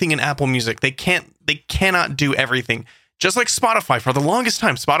everything in Apple Music. They cannot do everything. Just like Spotify, for the longest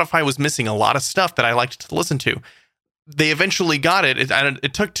time, Spotify was missing a lot of stuff that I liked to listen to. They eventually got it.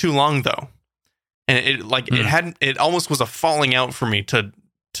 It took too long though, and it almost was a falling out for me to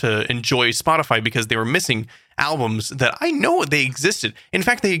enjoy Spotify because they were missing albums that I know they existed. In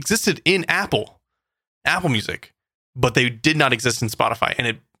fact, they existed in Apple Music, but they did not exist in Spotify,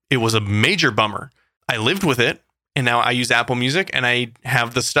 and it was a major bummer. I lived with it, and now I use Apple Music, and I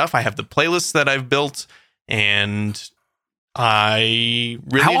have the stuff. I have the playlists that I've built, and I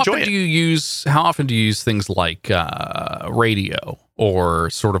really enjoy it. How often do you use things like radio or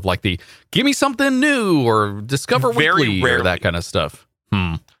sort of like the give me something new or Discover Very Weekly rarely. or that kind of stuff?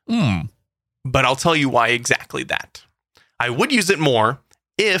 But I'll tell you why exactly that. I would use it more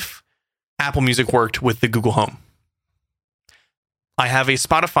if Apple Music worked with the Google Home. I have a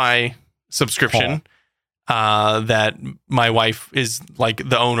Spotify subscription that my wife is like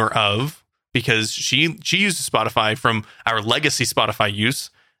the owner of because she uses Spotify from our legacy Spotify use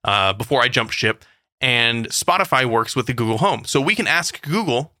before I jumped ship. And Spotify works with the Google Home. So we can ask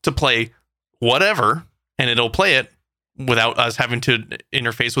Google to play whatever and it'll play it without us having to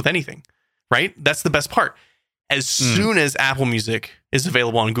interface with anything. Right? That's the best part. As soon as Apple Music is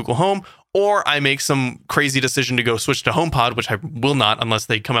available on Google Home, or I make some crazy decision to go switch to HomePod, which I will not unless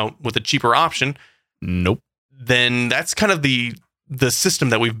they come out with a cheaper option. Nope. Then that's kind of the system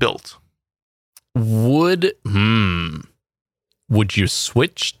that we've built. Would you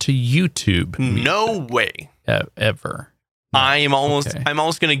switch to YouTube? No way. Ever. No. I'm almost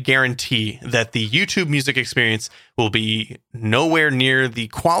going to guarantee that the YouTube music experience will be nowhere near the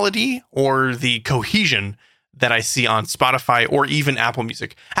quality or the cohesion that I see on Spotify or even Apple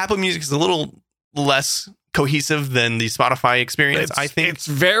Music. Apple Music is a little less cohesive than the Spotify experience, I think. It's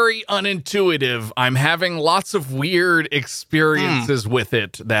very unintuitive. I'm having lots of weird experiences with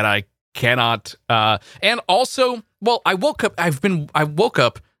it that I cannot and also, well, I woke up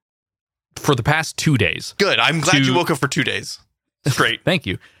for the past 2 days. Good. I'm glad you woke up for 2 days. Great. Thank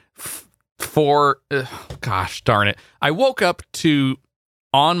you. Gosh darn it. I woke up to,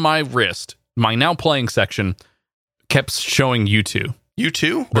 on my wrist, my now playing section kept showing U2.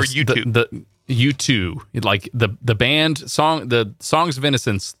 U2 or YouTube? The U2, like the band song, the Songs of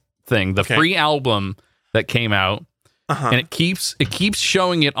Innocence thing, the free album that came out, and it keeps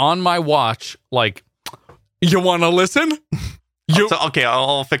showing it on my watch. Like, you want to listen? Okay,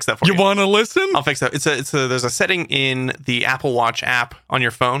 I'll fix that for you. You want to listen? I'll fix that. There's a setting in the Apple Watch app on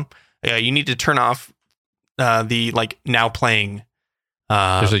your phone. You need to turn off the like now playing.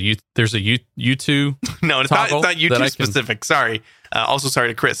 There's a U2. No, it's not U2 specific. Sorry. Also sorry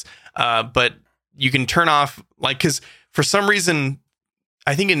to Chris. But you can turn off, like, because for some reason,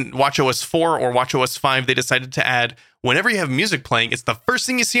 I think in watchOS 4 or watchOS 5, they decided to add whenever you have music playing, it's the first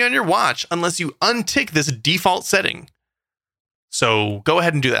thing you see on your watch unless you untick this default setting. So go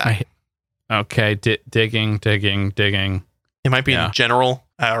ahead and do that. Okay, digging. It might be in general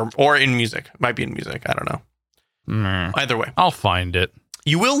or in music. It might be in music. I don't know. Either way. I'll find it.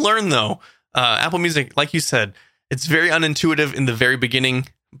 You will learn, though. Apple Music, like you said, it's very unintuitive in the very beginning.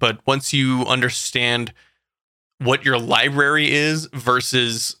 But once you understand what your library is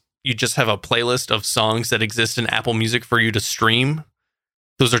versus you just have a playlist of songs that exist in Apple Music for you to stream,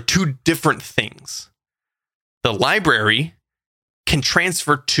 those are two different things. The library can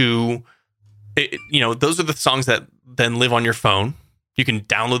transfer to, those are the songs that then live on your phone. You can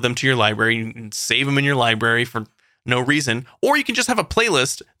download them to your library. You can save them in your library for no reason. Or you can just have a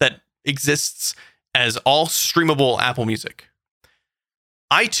playlist that exists as all streamable Apple Music.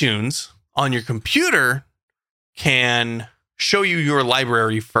 iTunes on your computer can show you your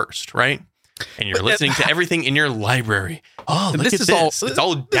library first, right? And you're listening to everything in your library. Oh, look at this. It's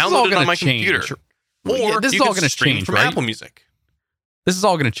all downloaded on my computer. Or this is all going to change from right? Apple Music. This is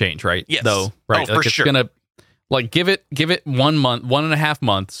all going to change, right? Yes. Though, right? Oh, for it's sure. Gonna, give it 1 month, 1.5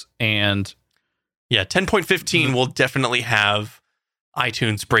 months, and 10.15 will definitely have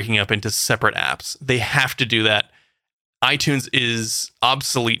iTunes breaking up into separate apps. They have to do that. iTunes is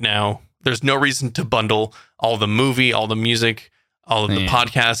obsolete now. There's no reason to bundle all the movie, all the music, all of the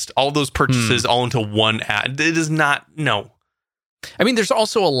podcast, all those purchases all into one app. It is not, no. I mean, there's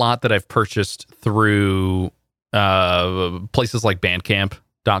also a lot that I've purchased through places like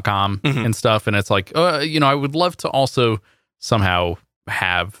Bandcamp.com and stuff. And it's like, I would love to also somehow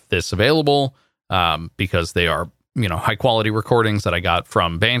have this available because they are, high quality recordings that I got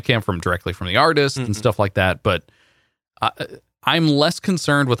from Bandcamp, directly from the artist and stuff like that. But I'm less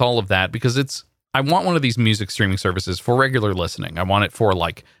concerned with all of that because I want one of these music streaming services for regular listening. I want it for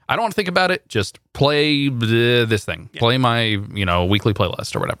I don't want to think about it. Just play this thing, play my, weekly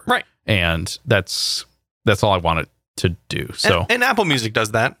playlist or whatever. Right. And that's all I want it to do. So, and Apple Music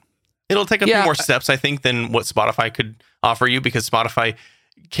does that. It'll take a few more steps, I think, than what Spotify could offer you because Spotify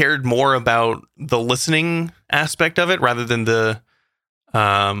cared more about the listening aspect of it rather than the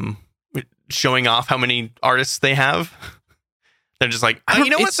showing off how many artists they have. They're just like, what?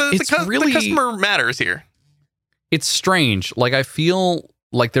 The customer matters here. It's strange. I feel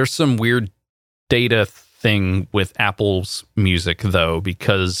like there's some weird data thing with Apple's music, though,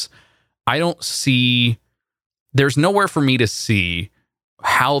 because I don't see, there's nowhere for me to see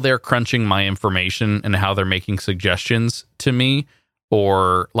how they're crunching my information and how they're making suggestions to me.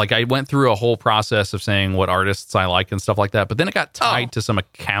 Or like I went through a whole process of saying what artists I like and stuff like that, but then it got tied to some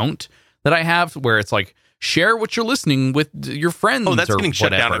account that I have where it's like, share what you're listening with your friends. Oh, that's or getting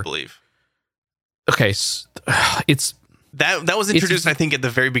shut whatever. down, I believe. Okay, it's that was introduced, I think, at the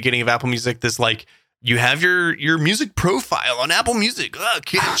very beginning of Apple Music. This like, you have your music profile on Apple Music. Oh,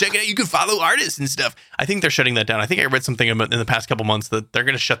 check it out. You can follow artists and stuff. I think they're shutting that down. I think I read something in the past couple months that they're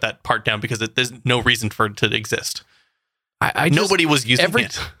going to shut that part down because there's no reason for it to exist. Nobody was using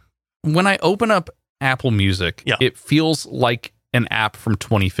it. When I open up Apple Music, Yeah. it feels like an app from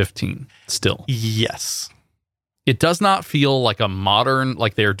 2015 still. Yes. It does not feel like a modern,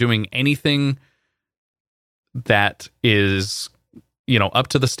 like they're doing anything that is, up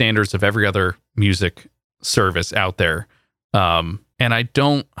to the standards of every other music service out there. And I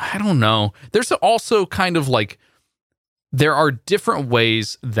don't know. There's also kind of like, there are different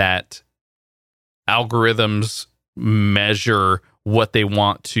ways that algorithms measure what they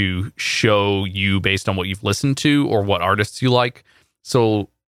want to show you based on what you've listened to or what artists you like. So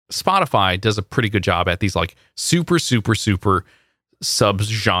Spotify does a pretty good job at these like super, super, super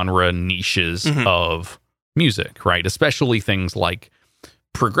sub-genre niches of music, right? Especially things like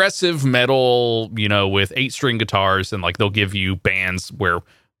progressive metal, with 8-string guitars, and like they'll give you bands where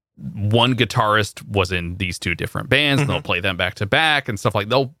one guitarist was in these two different bands and they'll play them back to back and stuff like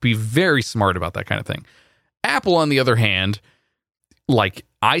they'll be very smart about that kind of thing. Apple, on the other hand, like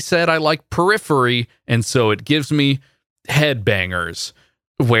I said, I like Periphery, and so it gives me Headbangers,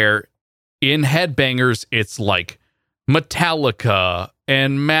 where in Headbangers it's like Metallica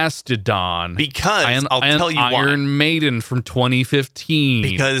and Mastodon, Because I'll tell you why. Iron Maiden from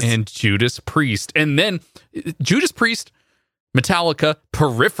 2015, and Judas Priest, and then Judas Priest, Metallica,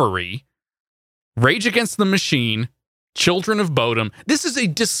 Periphery, Rage Against the Machine, Children of Bodom. This is a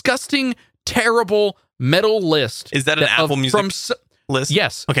disgusting, terrible metal list. Is that an Apple Music list?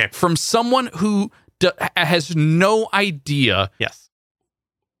 Yes. Okay. From someone who has no idea Yes.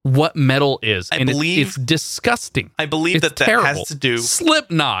 what metal is. I and believe it's disgusting. I believe it's that terrible. has to do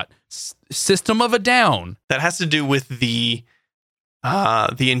Slipknot, System of a Down. That has to do with the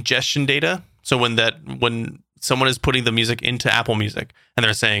ingestion data. So when someone is putting the music into Apple Music and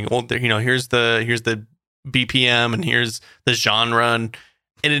they're saying, well, here's the BPM and here's the genre, and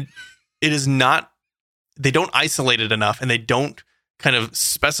it is not, they don't isolate it enough, and they don't kind of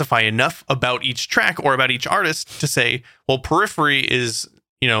specify enough about each track or about each artist to say, well, Periphery is,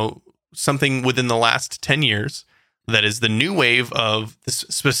 something within the last 10 years that is the new wave of this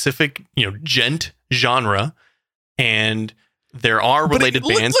specific, gent genre, and there are related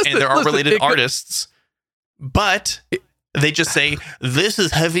bands and there are related artists, but they just say, this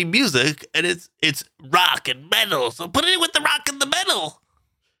is heavy music and it's rock and metal, so put it with the rock and the metal.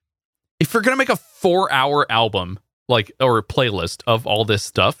 If you're going to make a 4-hour album, or a playlist of all this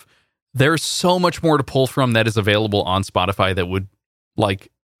stuff, there's so much more to pull from that is available on Spotify that would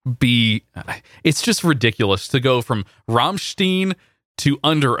it's just ridiculous to go from Rammstein to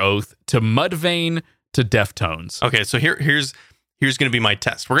Under Oath to Mudvayne to Deftones. Okay, so here's going to be my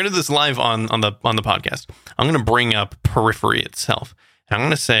test. We're going to do this live on the podcast. I'm going to bring up Periphery itself, and I'm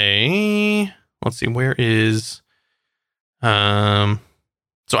going to say, let's see, where is so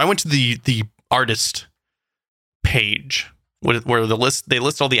I went to the artist page where they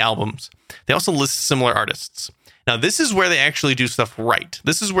list all the albums. They also list similar artists. Now, this is where they actually do stuff right.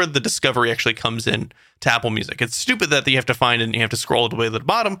 This is where the discovery actually comes in to Apple Music. It's stupid that you have to find it and you have to scroll all the way to the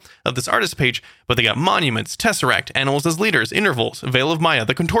bottom of this artist page, but they got Monuments, Tesseract, Animals as Leaders, Intervals, Veil of Maya,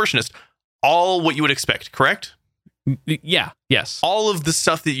 The Contortionist, all what you would expect, correct? Yeah, yes. All of the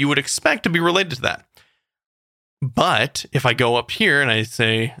stuff that you would expect to be related to that. But if I go up here and I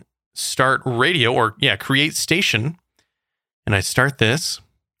say start radio, or create station, and I start this,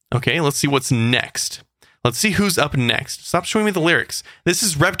 okay, let's see what's next. Let's see who's up next. Stop showing me the lyrics. This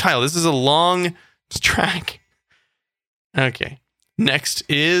is Reptile. This is a long track. Okay. Next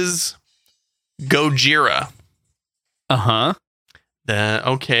is Gojira. Uh-huh.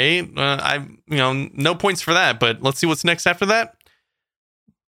 Okay. No points for that, but let's see what's next after that.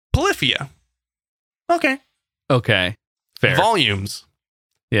 Polyphia. Okay. Okay. Fair. Volumes.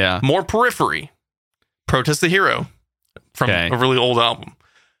 Yeah. More Periphery. Protest the Hero from a really old album.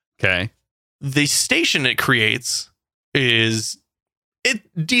 Okay. The station it creates is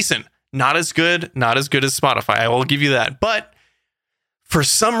decent. Not as good as Spotify. I will give you that. But for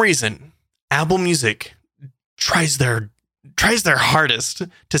some reason, Apple Music tries their tries their hardest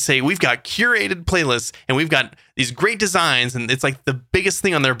to say we've got curated playlists and we've got these great designs, and it's like the biggest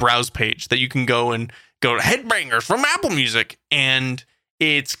thing on their browse page that you can go to Headbangers from Apple Music, and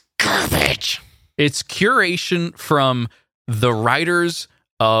it's garbage. It's curation from the writers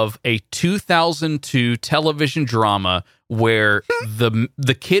of a 2002 television drama where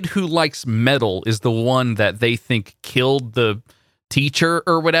the kid who likes metal is the one that they think killed the teacher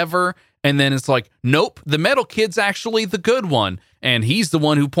or whatever. And then it's like, nope, the metal kid's actually the good one. And he's the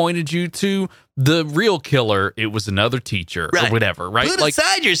one who pointed you to the real killer. It was another teacher or whatever, right? Put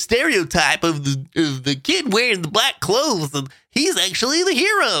aside your stereotype of the kid wearing the black clothes. And he's actually the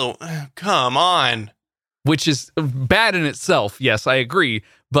hero. Come on. Which is bad in itself. Yes, I agree.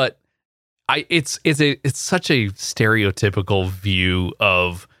 But it's such a stereotypical view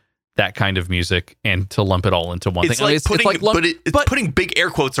of that kind of music, and to lump it all into one thing. It's putting big air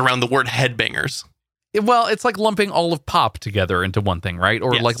quotes around the word headbangers. Well, it's like lumping all of pop together into one thing, right?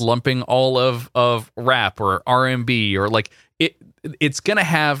 Or like lumping all of rap or R&B, or like it's going to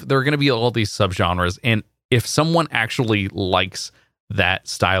have, there are going to be all these subgenres. And if someone actually likes that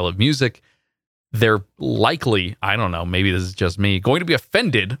style of music, they're likely, I don't know, maybe this is just me, going to be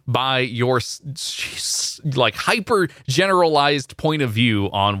offended by your like hyper generalized point of view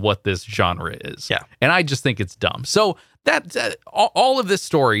on what this genre is. Yeah. And I just think it's dumb. So that all of this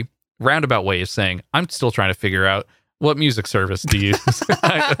story, roundabout way of saying, I'm still trying to figure out what music service to use.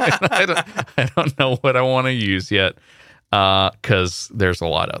 I don't know what I want to use yet, because there's a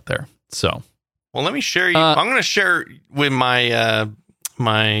lot out there. So, well, let me share you. I'm going to share with my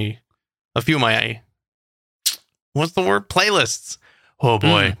a few of my, what's the word? Playlists. Oh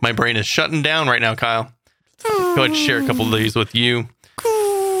boy, my brain is shutting down right now, Kyle. Go ahead and share a couple of these with you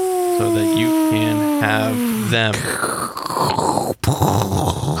so that you can have them.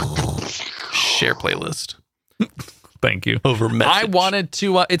 Share playlist. Thank you. Over message. I wanted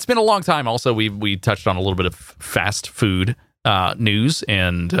to, it's been a long time. Also, we touched on a little bit of fast food news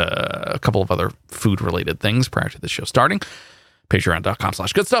and a couple of other food related things prior to the show starting.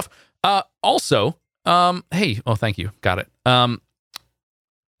 Patreon.com/good stuff. Also, hey, oh, thank you. Got it.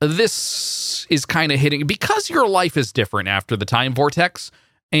 This is kind of hitting because your life is different after the time vortex,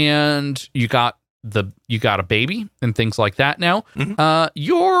 and you got a baby and things like that now. Mm-hmm.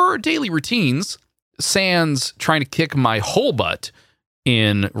 Your daily routines, sans trying to kick my whole butt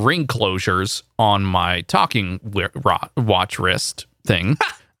in ring closures on my talking watch wrist thing.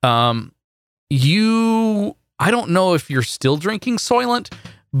 I don't know if you're still drinking Soylent,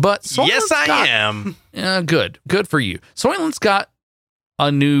 but Soylent's yes, I am. Good for you. Soylent's got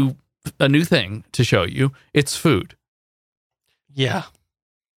a new thing to show you. It's food. Yeah.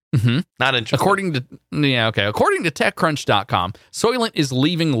 Mm-hmm. Not interesting. According to TechCrunch.com, Soylent is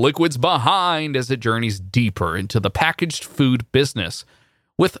leaving liquids behind as it journeys deeper into the packaged food business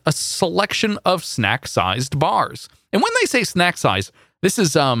with a selection of snack-sized bars. And when they say snack size, this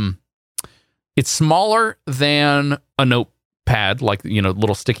is it's smaller than a notepad, like,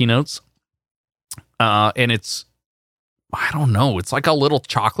 little sticky notes. And it's, I don't know, it's like a little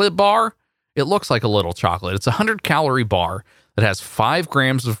chocolate bar. It looks like a little chocolate. It's a 100-calorie bar that has 5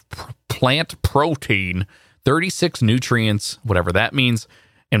 grams of plant protein, 36 nutrients, whatever that means,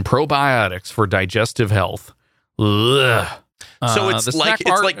 and probiotics for digestive health. Ugh. So it's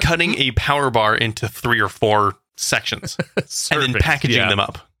like cutting a power bar into 3 or 4 sections and then packaging them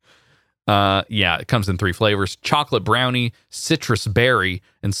up. It comes in 3 flavors: chocolate brownie, citrus berry,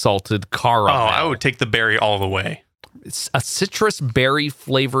 and salted caramel. Oh, I would take the berry all the way. It's a citrus berry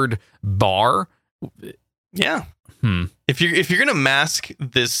flavored bar. Yeah. If you're gonna mask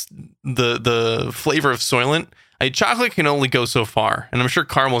the flavor of Soylent, chocolate can only go so far, and I'm sure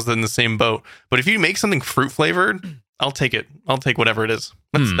caramel's in the same boat. But if you make something fruit flavored, I'll take it. I'll take whatever it is.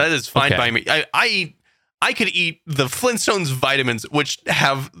 That is fine by me. I could eat the Flintstones vitamins, which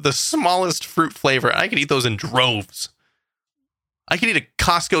have the smallest fruit flavor. I could eat those in droves. I could eat a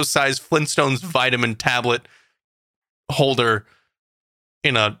Costco-sized Flintstones vitamin tablet holder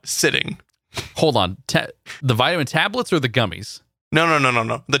in a sitting. Hold on. The vitamin tablets or the gummies?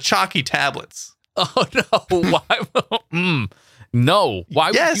 No. The chalky tablets. Oh, no. Why? No.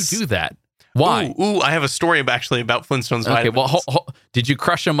 Why would you do that? Why? Ooh, I have a story about Flintstones vitamins. Okay, well, did you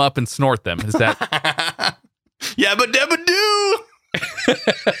crush them up and snort them? Is that... Yabba dabba do!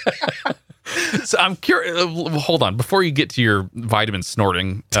 So I'm curious. Hold on. Before you get to your vitamin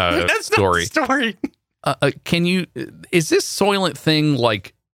snorting That's story. Not the story. Can you... Is this Soylent thing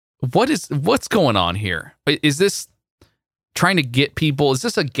like... What's going on here? Is this trying to get people... Is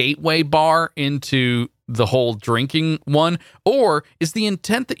this a gateway bar into the whole drinking one? Or is the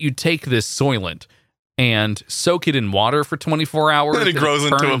intent that you take this Soylent and soak it in water for 24 hours. And it grows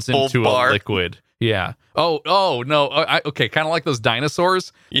into a turns full into bar. a liquid. Yeah. Oh no. Okay, kind of like those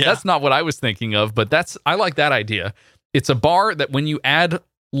dinosaurs. Yeah. That's not what I was thinking of, but I like that idea. It's a bar that when you add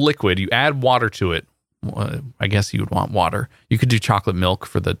liquid, you add water to it. I guess you would want water. You could do chocolate milk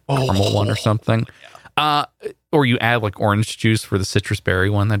for the caramel one or something. Or you add like orange juice for the citrus berry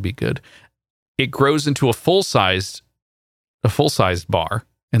one. That'd be good. It grows into a full-sized bar,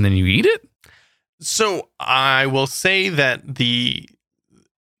 and then you eat it. So I will say that the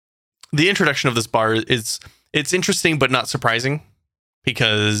introduction of this bar it's interesting but not surprising,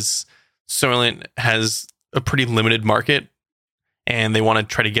 because Soylent has a pretty limited market, and they want to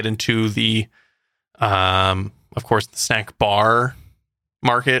try to get into the of course the snack bar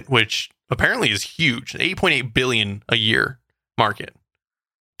market, which apparently is huge. 8.8 billion a year market.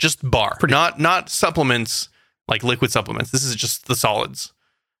 Just bar. Not supplements, like liquid supplements. This is just the solids.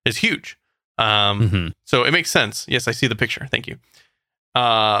 It's huge. So it makes sense. Yes, I see the picture. Thank you.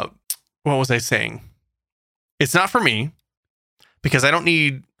 What was I saying? It's not for me, because I don't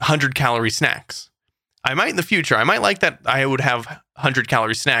need 100-calorie snacks. I might in the future. I might like that I would have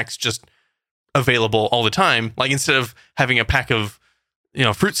 100-calorie snacks just available all the time. Like, instead of having a pack of,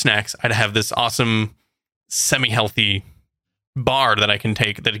 fruit snacks, I'd have this awesome semi-healthy bar that I can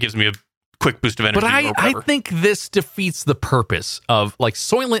take that gives me a quick boost of energy. But I think this defeats the purpose of, like,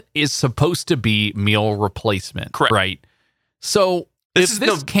 Soylent is supposed to be meal replacement. Correct. Right? So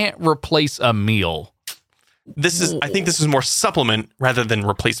this can't replace a meal. I think this is more supplement rather than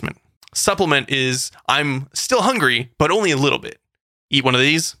replacement. Supplement is, I'm still hungry, but only a little bit. Eat one of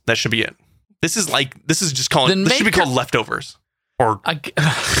these, that should be it. This is should be called leftovers. Or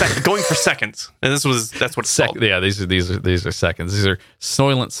going for seconds. And that's what it's called. Yeah, these are seconds. These are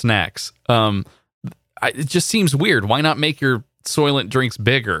Soylent snacks. It just seems weird. Why not make your Soylent drinks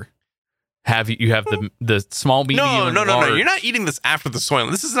bigger? You have the small, medium, No. You're not eating this after the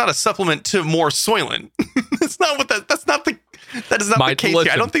Soylent. This is not a supplement to more Soylent. That's not what that is not the case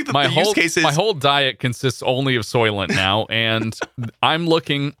here. I don't think that the use case is. My whole diet consists only of Soylent now, and I'm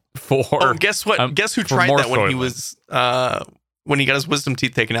looking for. Oh, guess what? Guess who tried that when Soylent. He was when he got his wisdom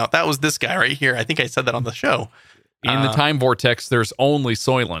teeth taken out? That was this guy right here. I think I said that on the show. In the time vortex, there's only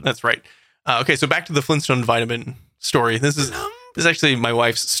Soylent. That's right. Okay, so back to the Flintstone vitamin story. This is actually my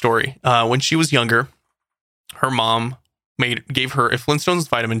wife's story. When she was younger, her mom gave her a Flintstones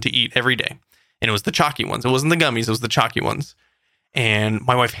vitamin to eat every day. And it was the chalky ones. It wasn't the gummies. It was the chalky ones. And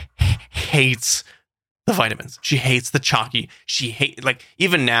my wife hates the vitamins. She hates the chalky.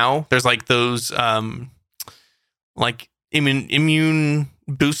 Even now, there's like those, like immune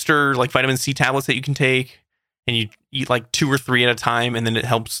booster, like vitamin C tablets that you can take. And you eat like 2 or 3 at a time. And then it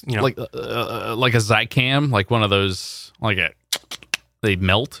helps, like a Zicam, like one of those, they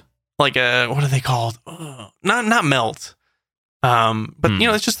melt. Like what are they called? Not melt. But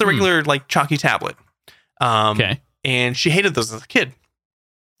it's just the regular like chalky tablet. Okay. And she hated those as a kid.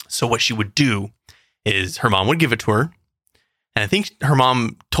 So what she would do is her mom would give it to her. And I think her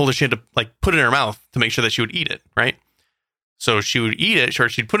mom told her she had to like put it in her mouth to make sure that she would eat it, right? So she would eat it,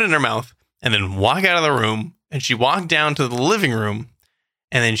 she'd put it in her mouth and then walk out of the room, and she'd walk down to the living room,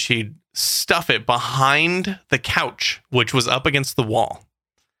 and then she'd stuff it behind the couch, which was up against the wall.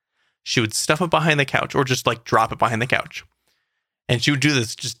 She would stuff it behind the couch, or just like drop it behind the couch. And she would do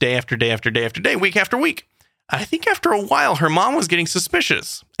this just day after day after day after day, week after week. I think after a while, her mom was getting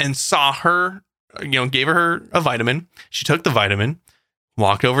suspicious and saw her, gave her a vitamin. She took the vitamin,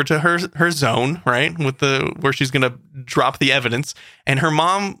 walked over to her zone, right, where she's going to drop the evidence. And her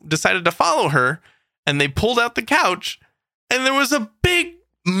mom decided to follow her, and they pulled out the couch, and there was a big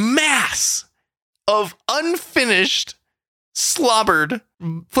mass of unfinished, slobbered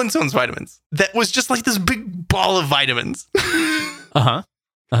Flintstones vitamins. That was just like this big ball of vitamins. I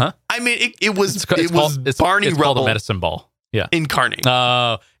mean, it was Barney Rubble. Called a medicine ball. Yeah, incarnate.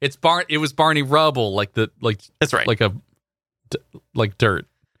 It was Barney Rubble, that's right, like dirt.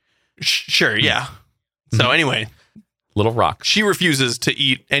 Sure, yeah. So anyway, little rock. She refuses to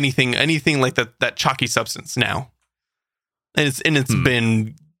eat anything like that chalky substance now, and it's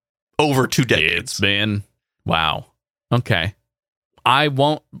been over 2 decades. It's been wow. Okay, I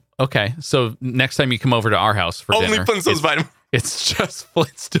won't. Okay, so next time you come over to our house for only dinner, Flintstones vitamins. It's just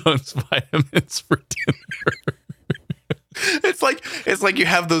Flintstones vitamins for dinner. It's like you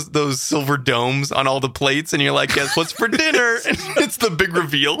have those silver domes on all the plates, and you're like, guess what's for dinner? And it's the big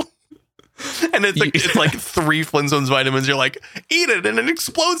reveal. And it's like 3 Flintstones vitamins. You're like, eat it, and it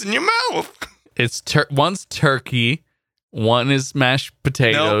explodes in your mouth. It's one's turkey, one is mashed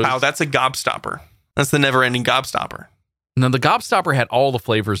potatoes. No, that's a gobstopper. That's the never-ending gobstopper. No, the gobstopper had all the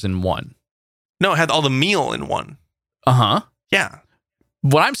flavors in one. No, it had all the meal in one. Uh-huh. Yeah.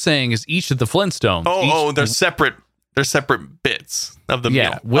 What I'm saying is each of the Flintstones. They're separate. They're separate bits of the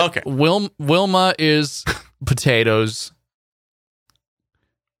meal. Okay. Wilma is potatoes.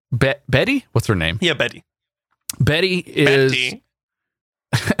 Betty? What's her name? Yeah, Betty. Betty is...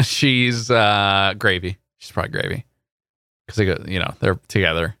 she's gravy. She's probably gravy. Because they go, they're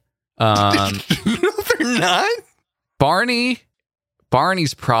together. No, they're not.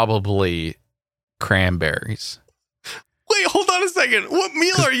 Barney's probably cranberries. Wait, hold on a second. What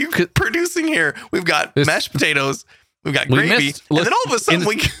meal are you producing here? We've got mashed potatoes. We've got gravy. And then all of a sudden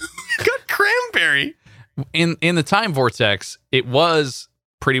we got cranberry. In the time vortex, it was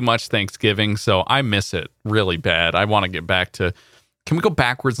pretty much Thanksgiving, so I miss it really bad. I want to get back to... Can we go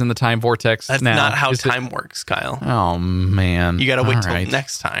backwards in the time vortex? That's now? Not how time works, Kyle. Oh, man. You got to wait till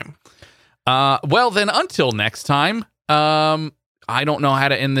next time. Well, then until next time, I don't know how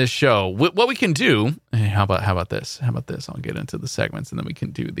to end this show. What we can do... How about this? I'll get into the segments, and then we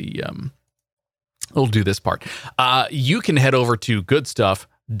can do the... We'll do this part. You can head over to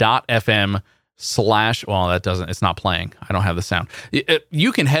goodstuff.fm/ well, that doesn't, it's not playing. I don't have the sound.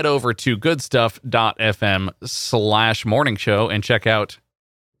 You can head over to goodstuff.fm/ morning show and check out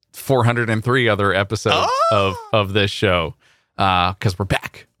 403 other episodes of this show. Because we're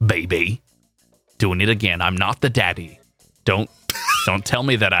back, baby. Doing it again. I'm not the daddy. Don't tell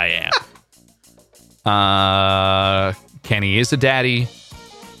me that I am. Kenny is a daddy.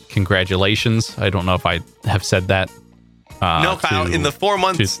 Congratulations. I don't know if I have said that. No, Kyle, in the 4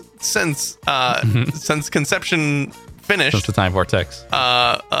 months since conception finished. Since the time vortex.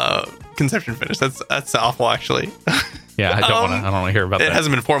 Conception finished. That's awful, actually. Yeah, I don't want to hear about that. It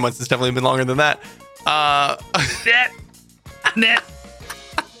hasn't been 4 months. It's definitely been longer than that.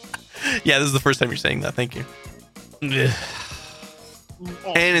 Yeah, this is the first time you're saying that. Thank you. And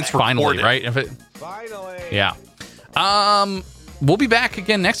it's finally, recorded. right? Finally. Yeah. We'll be back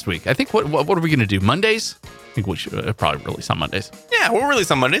again next week. I think what are we going to do? Mondays? I think we should probably release on Mondays. Yeah, we'll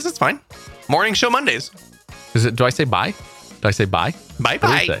release on Mondays. That's fine. Morning show Mondays. Do I say bye? Do I say bye? Bye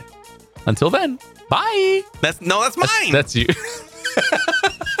bye. Until then, bye. That's mine. That's you.